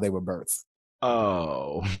this is how they were birthed.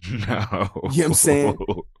 Oh no! You know what I'm saying?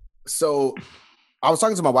 So I was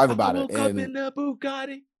talking to my wife about it, and in the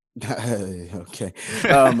Bugatti. Okay.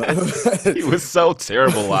 He was so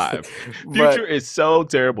terrible live. Future is so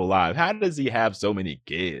terrible live. How does he have so many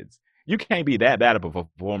kids? You can't be that bad of a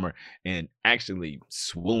performer and actually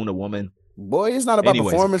swoon a woman. Boy, it's not about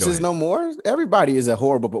performances no more. Everybody is a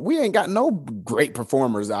horrible, but we ain't got no great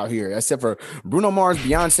performers out here except for Bruno Mars,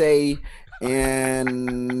 Beyonce,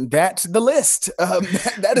 and that's the list.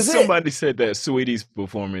 That is Somebody said that Sweetie's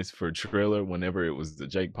performance for Triller, whenever it was the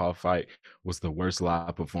Jake Paul fight, was the worst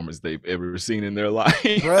live performance they've ever seen in their life.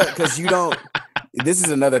 Because you don't. This is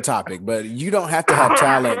another topic, but you don't have to have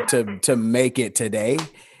talent to make it today.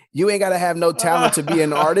 You ain't got to have no talent to be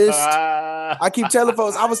an artist. I keep telling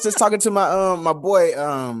folks. I was just talking to my boy.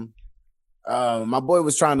 My boy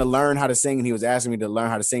was trying to learn how to sing, and he was asking me to learn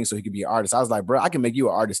how to sing so he could be an artist. I was like, bro, I can make you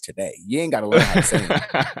an artist today. You ain't got to learn how to sing.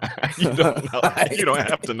 You don't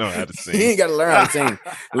have to know how to sing. You ain't got to learn how to sing.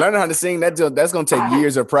 Learning how to sing, that's going to take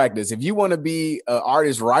years of practice. If you want to be an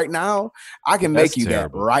artist right now, I can make you that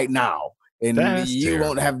right now. And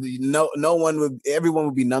won't have everyone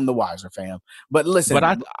would be none the wiser, fam. But listen,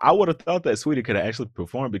 but I would have thought that Sweetie could have actually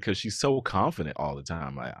performed because she's so confident all the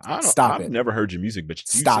time. Like, I've never heard your music, but you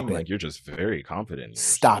seem like you're just very confident.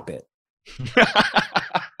 Stop it.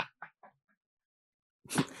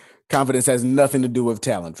 Confidence has nothing to do with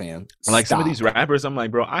talent, fam. Like some of these rappers, I'm like,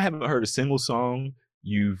 bro, I haven't heard a single song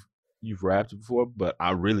you've rapped before, but I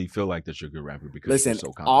really feel like that you're a good rapper because you're so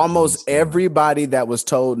confident. Almost everybody that was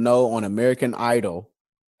told no on American Idol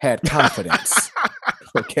had confidence.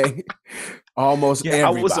 Okay, almost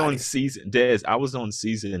everybody. I was on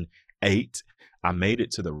season 8. I made it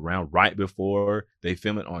to the round right before they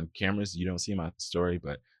film it on cameras. You don't see my story,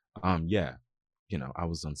 but I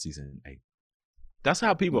was on season 8. That's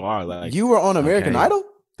how people are. Like, you were on American Idol?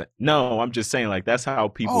 No, I'm just saying, like, that's how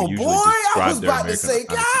people usually describe their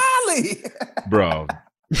American Idol. Bro.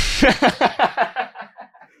 I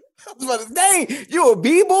was about to say, dang, you a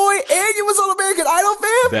B-boy and you was on American Idol,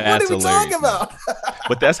 fam? What are we talking about?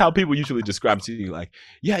 But that's how people usually describe it to you. Like,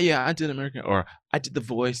 yeah, I did American, or I did The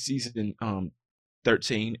Voice season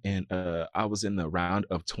 13, and I was in the round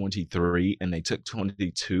of 23, and they took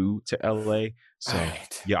 22 to LA. So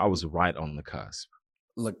I was right on the cusp.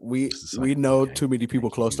 Look, we know too many people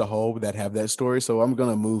close to home that have that story, so I'm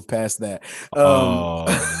gonna move past that. No.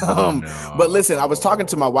 But listen, I was talking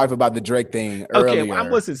to my wife about the Drake thing earlier. Okay, I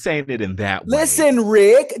wasn't saying it in that way. Listen,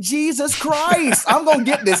 Rick, Jesus Christ, I'm gonna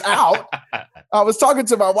get this out. I was talking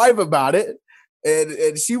to my wife about it,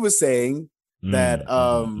 and she was saying that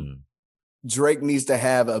Drake needs to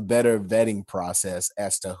have a better vetting process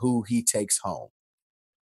as to who he takes home.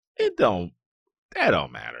 That don't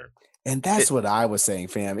matter. And that's what I was saying,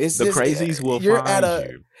 fam. It's the crazies will find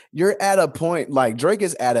you. You're at a point, like Drake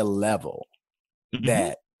is at a level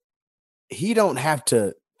that he don't have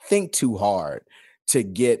to think too hard to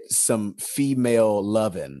get some female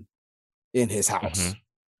loving in his house.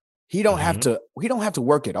 He don't have to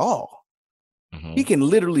work at all. He can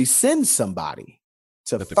literally send somebody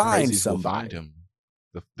to find somebody.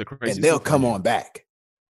 The crazies and they'll come on back.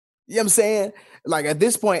 You know what I'm saying? Like at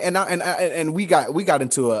this point, and we got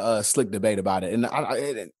into a slick debate about it, and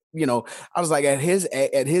I was like, at his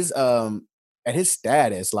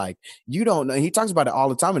status, like, you don't know. He talks about it all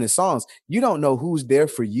the time in his songs. You don't know who's there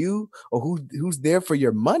for you or who's there for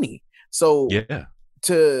your money. So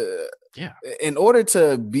in order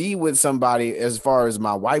to be with somebody, as far as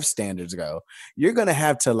my wife's standards go, you're gonna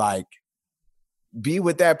have to like be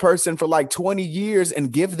with that person for like 20 years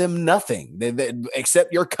and give them nothing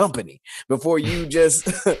except your company before you just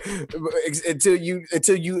until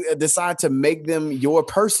you decide to make them your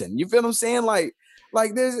person. You feel what I'm saying? Like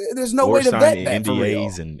there's no way to vet that for real.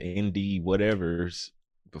 NDAs and ND whatevers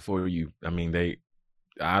before you. I mean,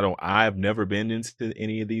 I've never been into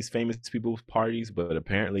any of these famous people's parties, but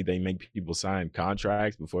apparently they make people sign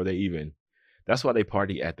contracts before they even. That's why they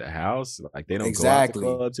party at the house. Like, they don't go out to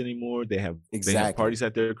clubs anymore. They have parties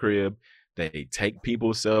at their crib. They take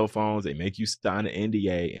people's cell phones. They make you sign an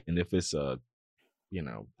NDA. And if it's a,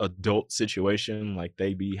 adult situation like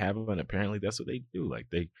they be having, apparently that's what they do. Like,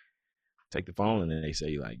 they take the phone and then they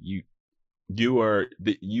say, like,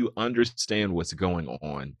 you understand what's going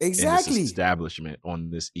on in this Exactly. establishment on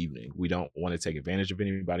this evening. We don't want to take advantage of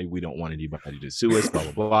anybody. We don't want anybody to sue us.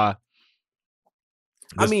 Blah blah blah.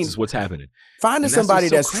 This is what's happening. Finding somebody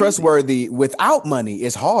that's trustworthy without money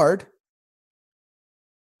is hard.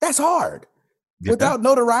 That's hard. Yeah. Without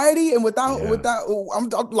notoriety and without I'm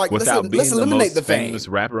like, without let's eliminate the famous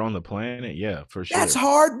rapper on the planet. Yeah, for sure. That's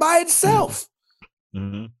hard by itself.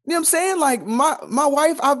 Mm-hmm. You know what I'm saying? Like my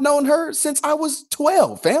wife, I've known her since I was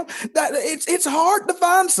 12, fam. That it's hard to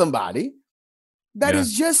find somebody that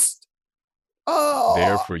is just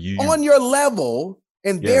there for you on your level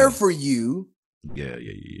and there for you. Yeah.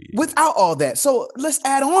 Without all that. So let's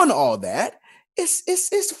add on all that.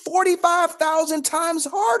 It's 45,000 times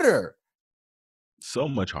harder. So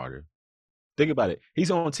much harder. Think about it.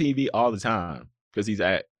 He's on TV all the time because he's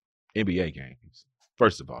at NBA games.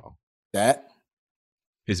 First of all, that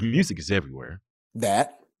his music is everywhere.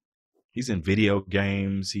 That he's in video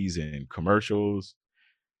games. He's in commercials.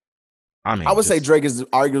 I mean, I would say Drake is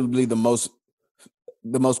arguably the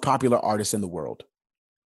most popular artist in the world.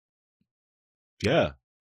 Yeah.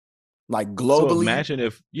 Like globally. So imagine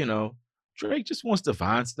if, Drake just wants to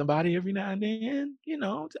find somebody every now and then,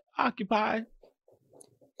 to occupy.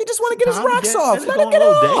 He just want to get his rocks off. Let him get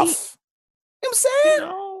off. You know what I'm saying?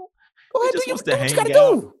 Go ahead, do what you gotta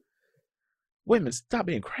do. Women, stop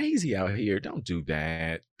being crazy out here. Don't do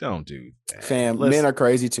that. Don't do that. Fam, men are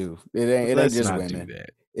crazy too. It ain't just women.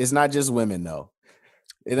 It's not just women though.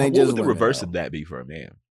 It ain't just women. What would the reverse of that be for a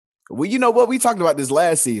man? Well, you know what? We talked about this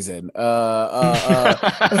last season. Halle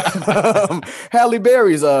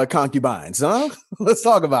Berry's concubines, huh? Let's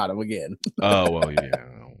talk about them again. Oh, well, yeah.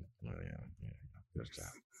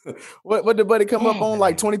 What did Buddy come up on?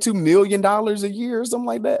 Like $22 million a year or something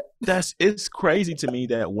like that? It's crazy to me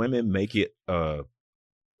that women make it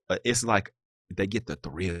it's like they get the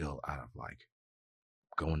thrill out of like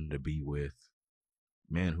going to be with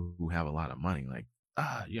men who have a lot of money. Like,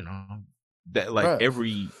 that like Bruh.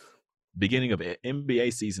 Every beginning of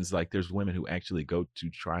NBA seasons, like there's women who actually go to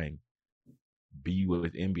try and be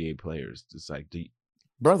with NBA players. It's like,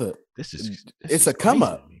 brother, it's a come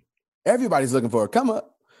up. Everybody's looking for a come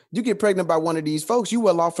up. You get pregnant by one of these folks, you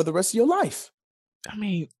well off for the rest of your life. I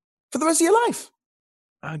mean, for the rest of your life,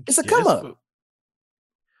 it's a come up.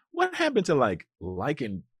 What happened to like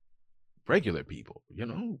liking regular people?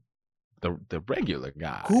 The regular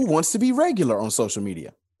guy who wants to be regular on social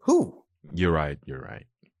media. Who? You're right.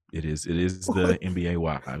 It is the NBA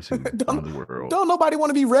wives who run the world. Don't nobody want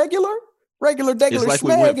to be regular? Regular like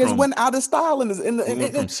schmeg is went out of style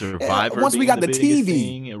from Survivor once we got the TV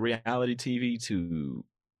thing and reality TV to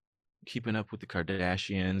Keeping Up with the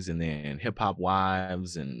Kardashians, and then hip hop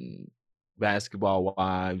wives and basketball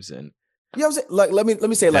wives, and you know what I'm saying? Like let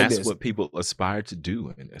me say it like this. That's what people aspire to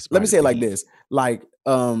do. Let me say it like this. Like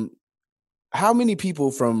how many people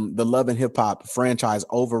from the Love and Hip Hop franchise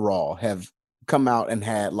overall have come out and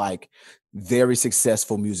had like very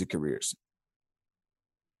successful music careers?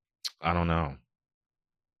 I don't know.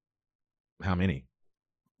 How many?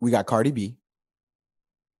 We got Cardi B.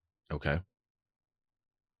 Okay.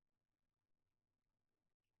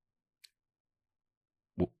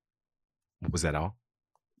 Was that all?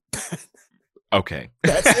 Okay.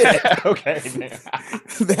 That's it. Okay.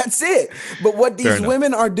 That's it. But what these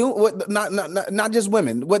women are doing, what not just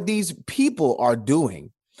women, what these people are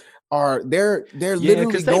doing are they're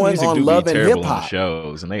literally going on Love and Hip Hop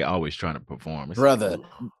shows, and they always trying to perform. Brother,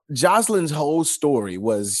 Jocelyn's whole story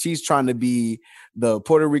was she's trying to be the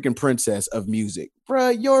Puerto Rican princess of music.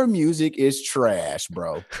 Bruh, your music is trash,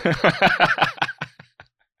 bro.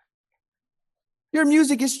 Your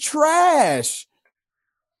music is trash.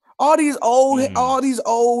 All these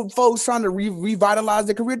old folks trying to revitalize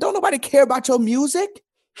their career. Don't nobody care about your music.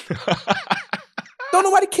 Don't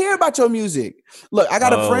nobody care about your music. Look, I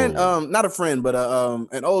got a friend, not a friend, but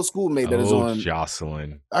an old schoolmate that is on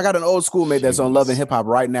Jocelyn. I got an old schoolmate that's on Love and Hip Hop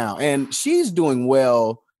right now, and she's doing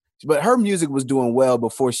well. But her music was doing well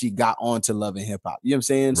before she got on to Love and Hip Hop. You know what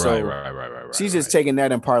I'm saying? Right. She's just taking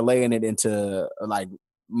that and parlaying it into like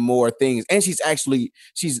more things, and she's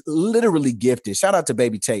literally gifted. Shout out to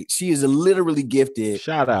Baby Tate. She is literally gifted.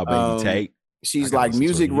 Shout out Baby Tate. She's like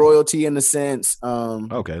music royalty in the sense.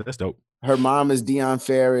 Okay, that's dope. Her mom is Deion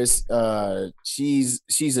Ferris.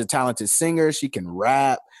 She's a talented singer. She can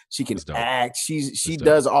rap. She can act. She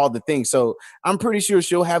does all the things. So I'm pretty sure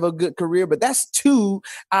she'll have a good career. But that's 2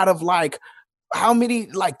 out of like how many,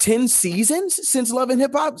 like 10 seasons since Love and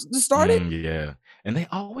Hip Hop started. Yeah, and they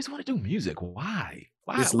always want to do music. Why?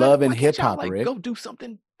 It's Love and Hip Hop, Rick. Go do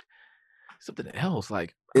something else.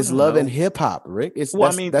 Like it's Love and Hip Hop, Rick. That's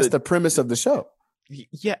the premise of the show.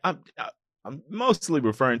 Yeah, I'm mostly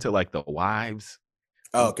referring to like the wives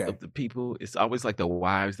Okay. of the people. It's always like the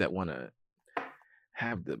wives that want to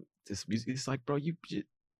have this music. It's like, bro,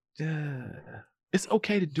 it's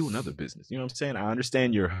okay to do another business. You know what I'm saying? I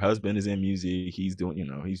understand your husband is in music. He's doing,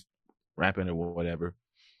 he's rapping or whatever.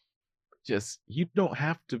 Just, you don't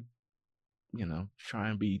have to, try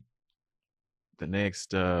and be the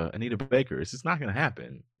next Anita Baker. It's just not going to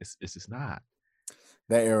happen. It's just not.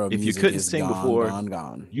 That era of if you music couldn't is sing gone, before,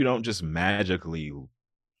 gone. you don't just magically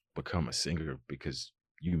become a singer because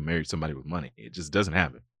you married somebody with money. It just doesn't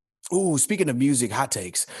happen. Ooh, speaking of music, hot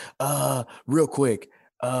takes. Real quick.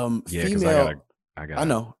 Yeah, because female. I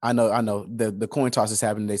know. The coin toss is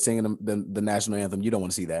happening. They singing the national anthem. You don't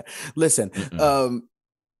want to see that. Listen,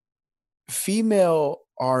 female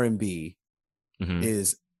R&B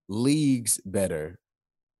is leagues better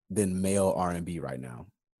than male R&B right now.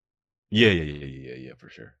 Yeah, for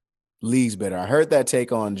sure. Leagues better. I heard that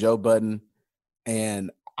take on Joe Budden,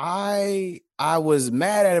 and I was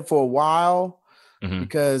mad at it for a while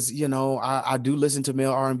because I do listen to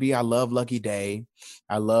male R&B. I love Lucky Day.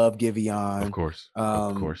 I love Giveon. Of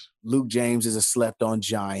course. Luke James is a slept-on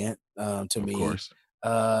giant to me. Of course.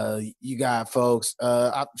 You got folks.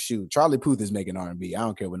 Charlie Puth is making R&B. I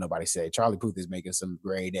don't care what nobody say. Charlie Puth is making some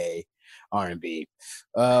grade A R&B.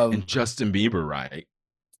 And Justin Bieber, right?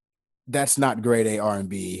 That's not grade A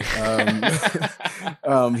R&B.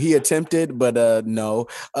 He attempted, but no.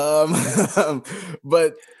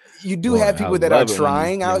 But you do have people that are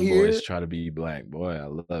trying out here. Boys try to be black, boy. I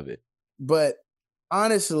love it. But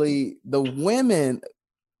honestly, the women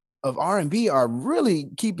of R&B are really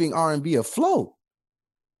keeping R&B afloat.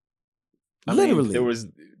 Literally, there was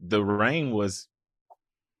the Rain was.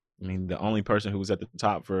 I mean, the only person who was at the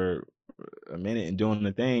top for a minute and doing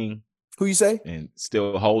the thing. Who you say? And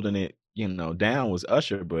still holding it, down was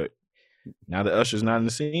Usher. But now that Usher's not in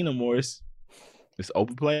the scene no more, it's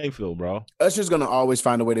open playing field, bro. Usher's gonna always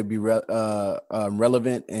find a way to be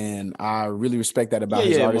relevant, and I really respect that about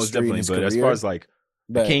his artistry and his career. As far as like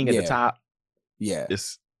the king at the top,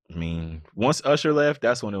 once Usher left,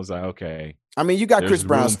 that's when it was like, okay. I mean, you got Chris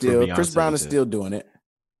Brown still. Chris Brown is still doing it.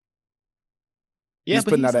 Yeah, he's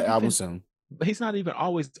putting out an album soon. But he's not even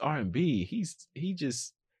always R&B. He's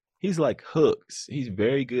like hooks. He's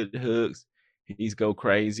very good at hooks. He's go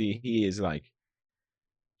crazy. He is like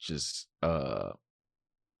just I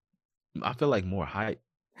feel like more hype.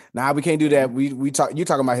 Nah, we can't do that. You talking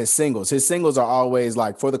about his singles. His singles are always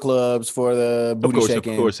like for the clubs, for the booty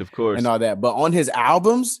shaking, of course, and all that. But on his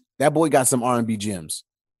albums, that boy got some R&B gems.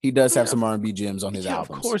 He does have some R&B gems on his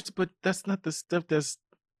albums. Of course, but that's not the stuff that's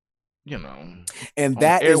And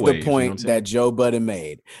that is the point that Joe Budden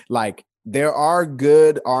made. Like, there are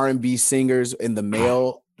good R&B singers in the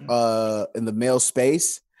male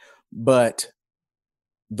space, but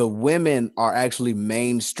the women are actually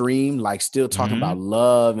mainstream, like still talking about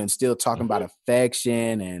love and still talking about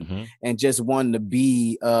affection and just wanting to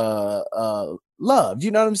be loved. You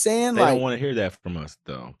know what I'm saying? They don't want to hear that from us,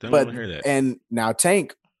 though. They don't want to hear that. And now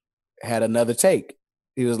Tank had another take.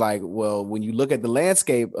 He was like, well, when you look at the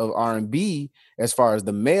landscape of R&B, as far as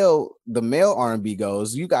the male R&B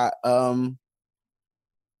goes, you got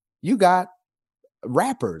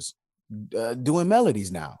rappers doing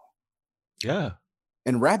melodies now. Yeah.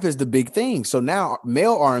 And rap is the big thing. So now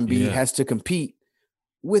male R&B has to compete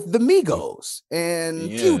with the Migos and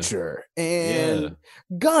Future and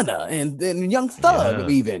Gunna and Young Thug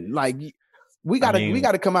even. Like, we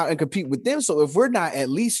gotta come out and compete with them. So if we're not at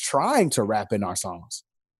least trying to rap in our songs,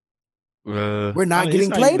 we're not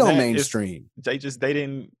getting played on mainstream. They just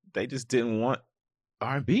didn't want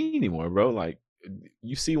R&B anymore, bro. Like,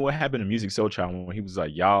 you see what happened to Music Soul Child when he was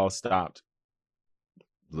like, y'all stopped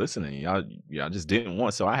listening. Y'all just didn't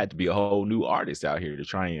want. So I had to be a whole new artist out here to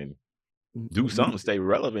try and do something to stay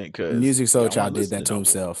relevant. Because Music Soul Child did that to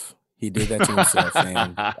himself. He did that to himself,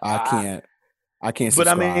 man. I can't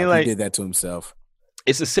subscribe. But I mean, like, he did that to himself.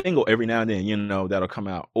 It's a single every now and then, that'll come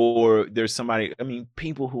out. Or there's somebody,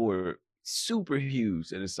 people who are super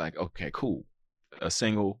huge, and it's like, okay, cool. A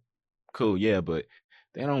single, cool, yeah, but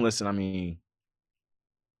they don't listen.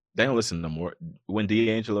 They don't listen no more. When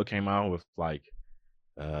D'Angelo came out with like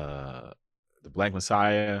the Black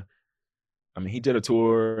Messiah, he did a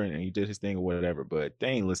tour and he did his thing or whatever, but they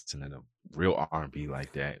ain't listening to real R&B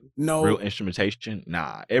like that. No. Real instrumentation,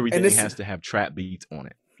 nah. Everything has to have trap beats on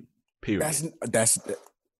it. Period.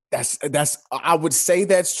 That's I would say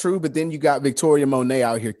that's true, but then you got Victoria Monet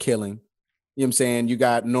out here killing. You know what I'm saying? You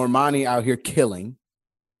got Normani out here killing,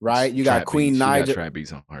 right? You got Queen Naija. She got trap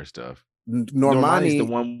beats on her stuff. Normani's the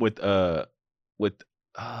one with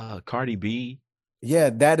Cardi B. Yeah,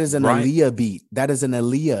 that is an Aaliyah beat. That is an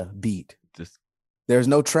Aaliyah beat. There's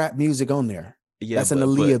no trap music on there. Yeah, That's an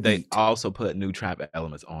Aaliyah they beat. also put new trap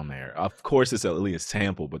elements on there. Of course, it's an Aaliyah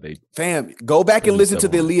sample, but they Go back and listen to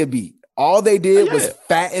the Aaliyah beat. All they did was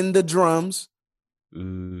fatten the drums.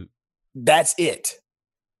 That's it.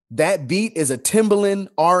 That beat is a Timbaland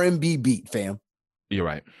R&B beat, fam. You're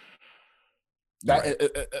right.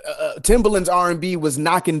 Timbaland's R&B was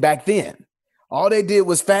knocking back then. All they did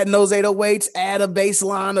was fatten those 808s, add a bass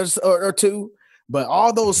line or two. But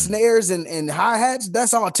all those snares and hi-hats,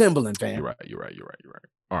 that's all Timbaland, fam. You're right.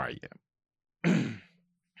 All right, yeah.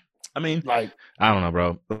 I mean, like, I don't know,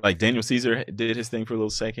 bro. Like, Daniel Caesar did his thing for a little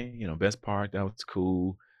second. You know, Best Part, that was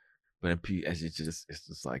cool. But it's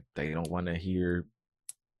just like they don't want to hear.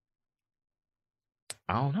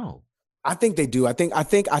 I don't know. I think they do. I think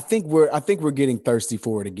we're getting thirsty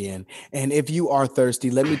for it again. And if you are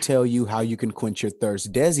thirsty, let me tell you how you can quench your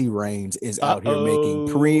thirst. Desi Raines is out here making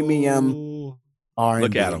premium R&B.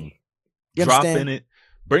 Look at him dropping it,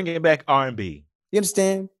 bringing back R&B. You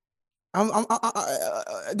understand?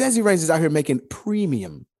 Desi Raines is out here making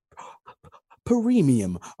premium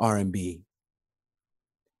R&B.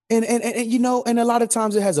 And you know, and a lot of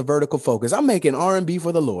times it has a vertical focus. I'm making R&B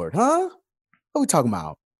for the Lord, huh? What are we talking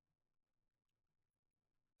about?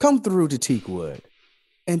 Come through to Teakwood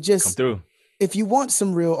and just come through. If you want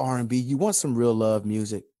some real R&B, you want some real love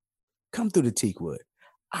music, come through to Teakwood.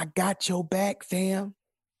 I got your back, fam.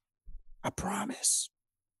 I promise.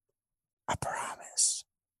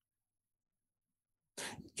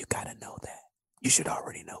 You gotta know that. You should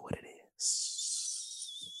already know what it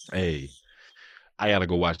is. Hey, I gotta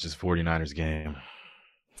go watch this 49ers game.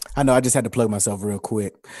 I know. I just had to plug myself real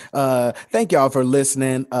quick. Thank y'all for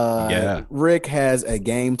listening. Rick has a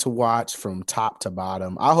game to watch from top to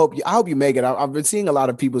bottom. I hope you make it. I've been seeing a lot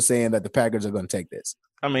of people saying that the Packers are going to take this.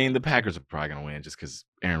 I mean, the Packers are probably going to win just because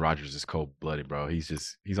Aaron Rodgers is cold-blooded, bro. He's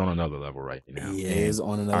on another level right now. He is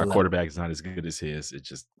on another level. Our quarterback is not as good as his.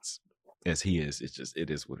 As he is. It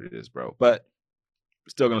is what it is, bro. But we're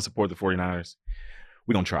still going to support the 49ers.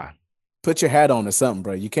 We're going to try. Put your hat on or something,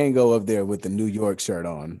 bro. You can't go up there with the New York shirt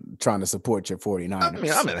on trying to support your 49ers. I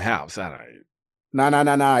mean, I'm in the house.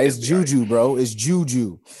 Nah. It's juju, bro. It's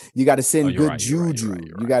juju. You got to send good juju.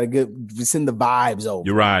 You got to send the vibes over.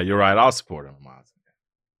 You're right. I'll support him.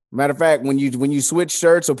 Matter of fact, when you switch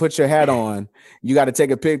shirts or put your hat on, you got to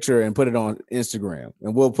take a picture and put it on Instagram,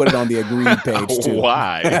 and we'll put it on the agreed page too.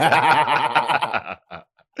 Why?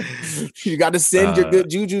 You got to send your good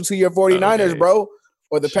juju to your 49ers, okay, bro,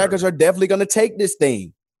 or the Packers are definitely going to take this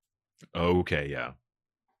thing. Okay, yeah.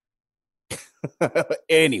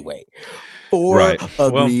 Anyway, Agreed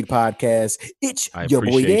Podcast. It's your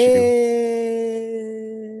boy Dez.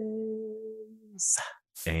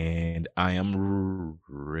 And I am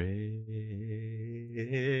ready.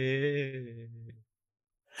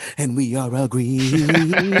 And we are agreed.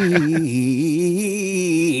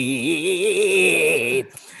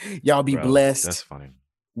 Y'all be blessed. That's funny.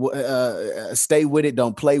 Stay with it.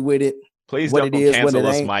 Don't play with it. Please don't cancel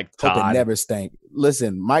us, Mike Todd. Hope it never stank.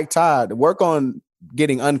 Listen, Mike Todd, work on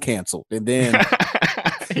getting uncanceled. And then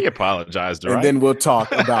he apologized, right? And then we'll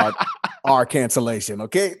talk about our cancellation,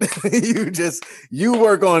 okay? you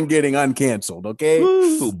work on getting uncanceled, okay?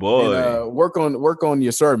 Ooh, boy. And, work on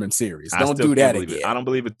your sermon series. Don't do that again. I don't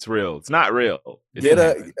believe it's real. It's not real.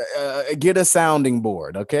 Get a sounding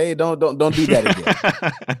board, okay? Don't do that again.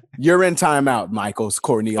 You're in timeout, Michaels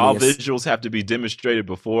Cornelius. All visuals have to be demonstrated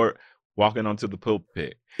before walking onto the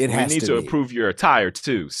pulpit. We need to approve your attire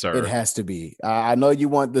too, sir. It has to be. I know you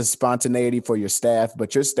want the spontaneity for your staff,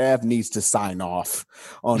 but your staff needs to sign off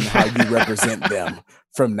on how you represent them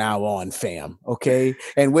from now on, fam. Okay.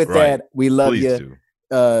 And with that, we love you.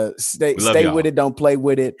 Stay with it. Don't play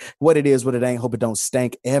with it. What it is, what it ain't. Hope it don't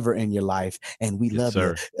stank ever in your life. And we love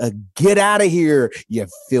you. Get out of here, you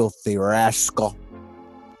filthy rascal.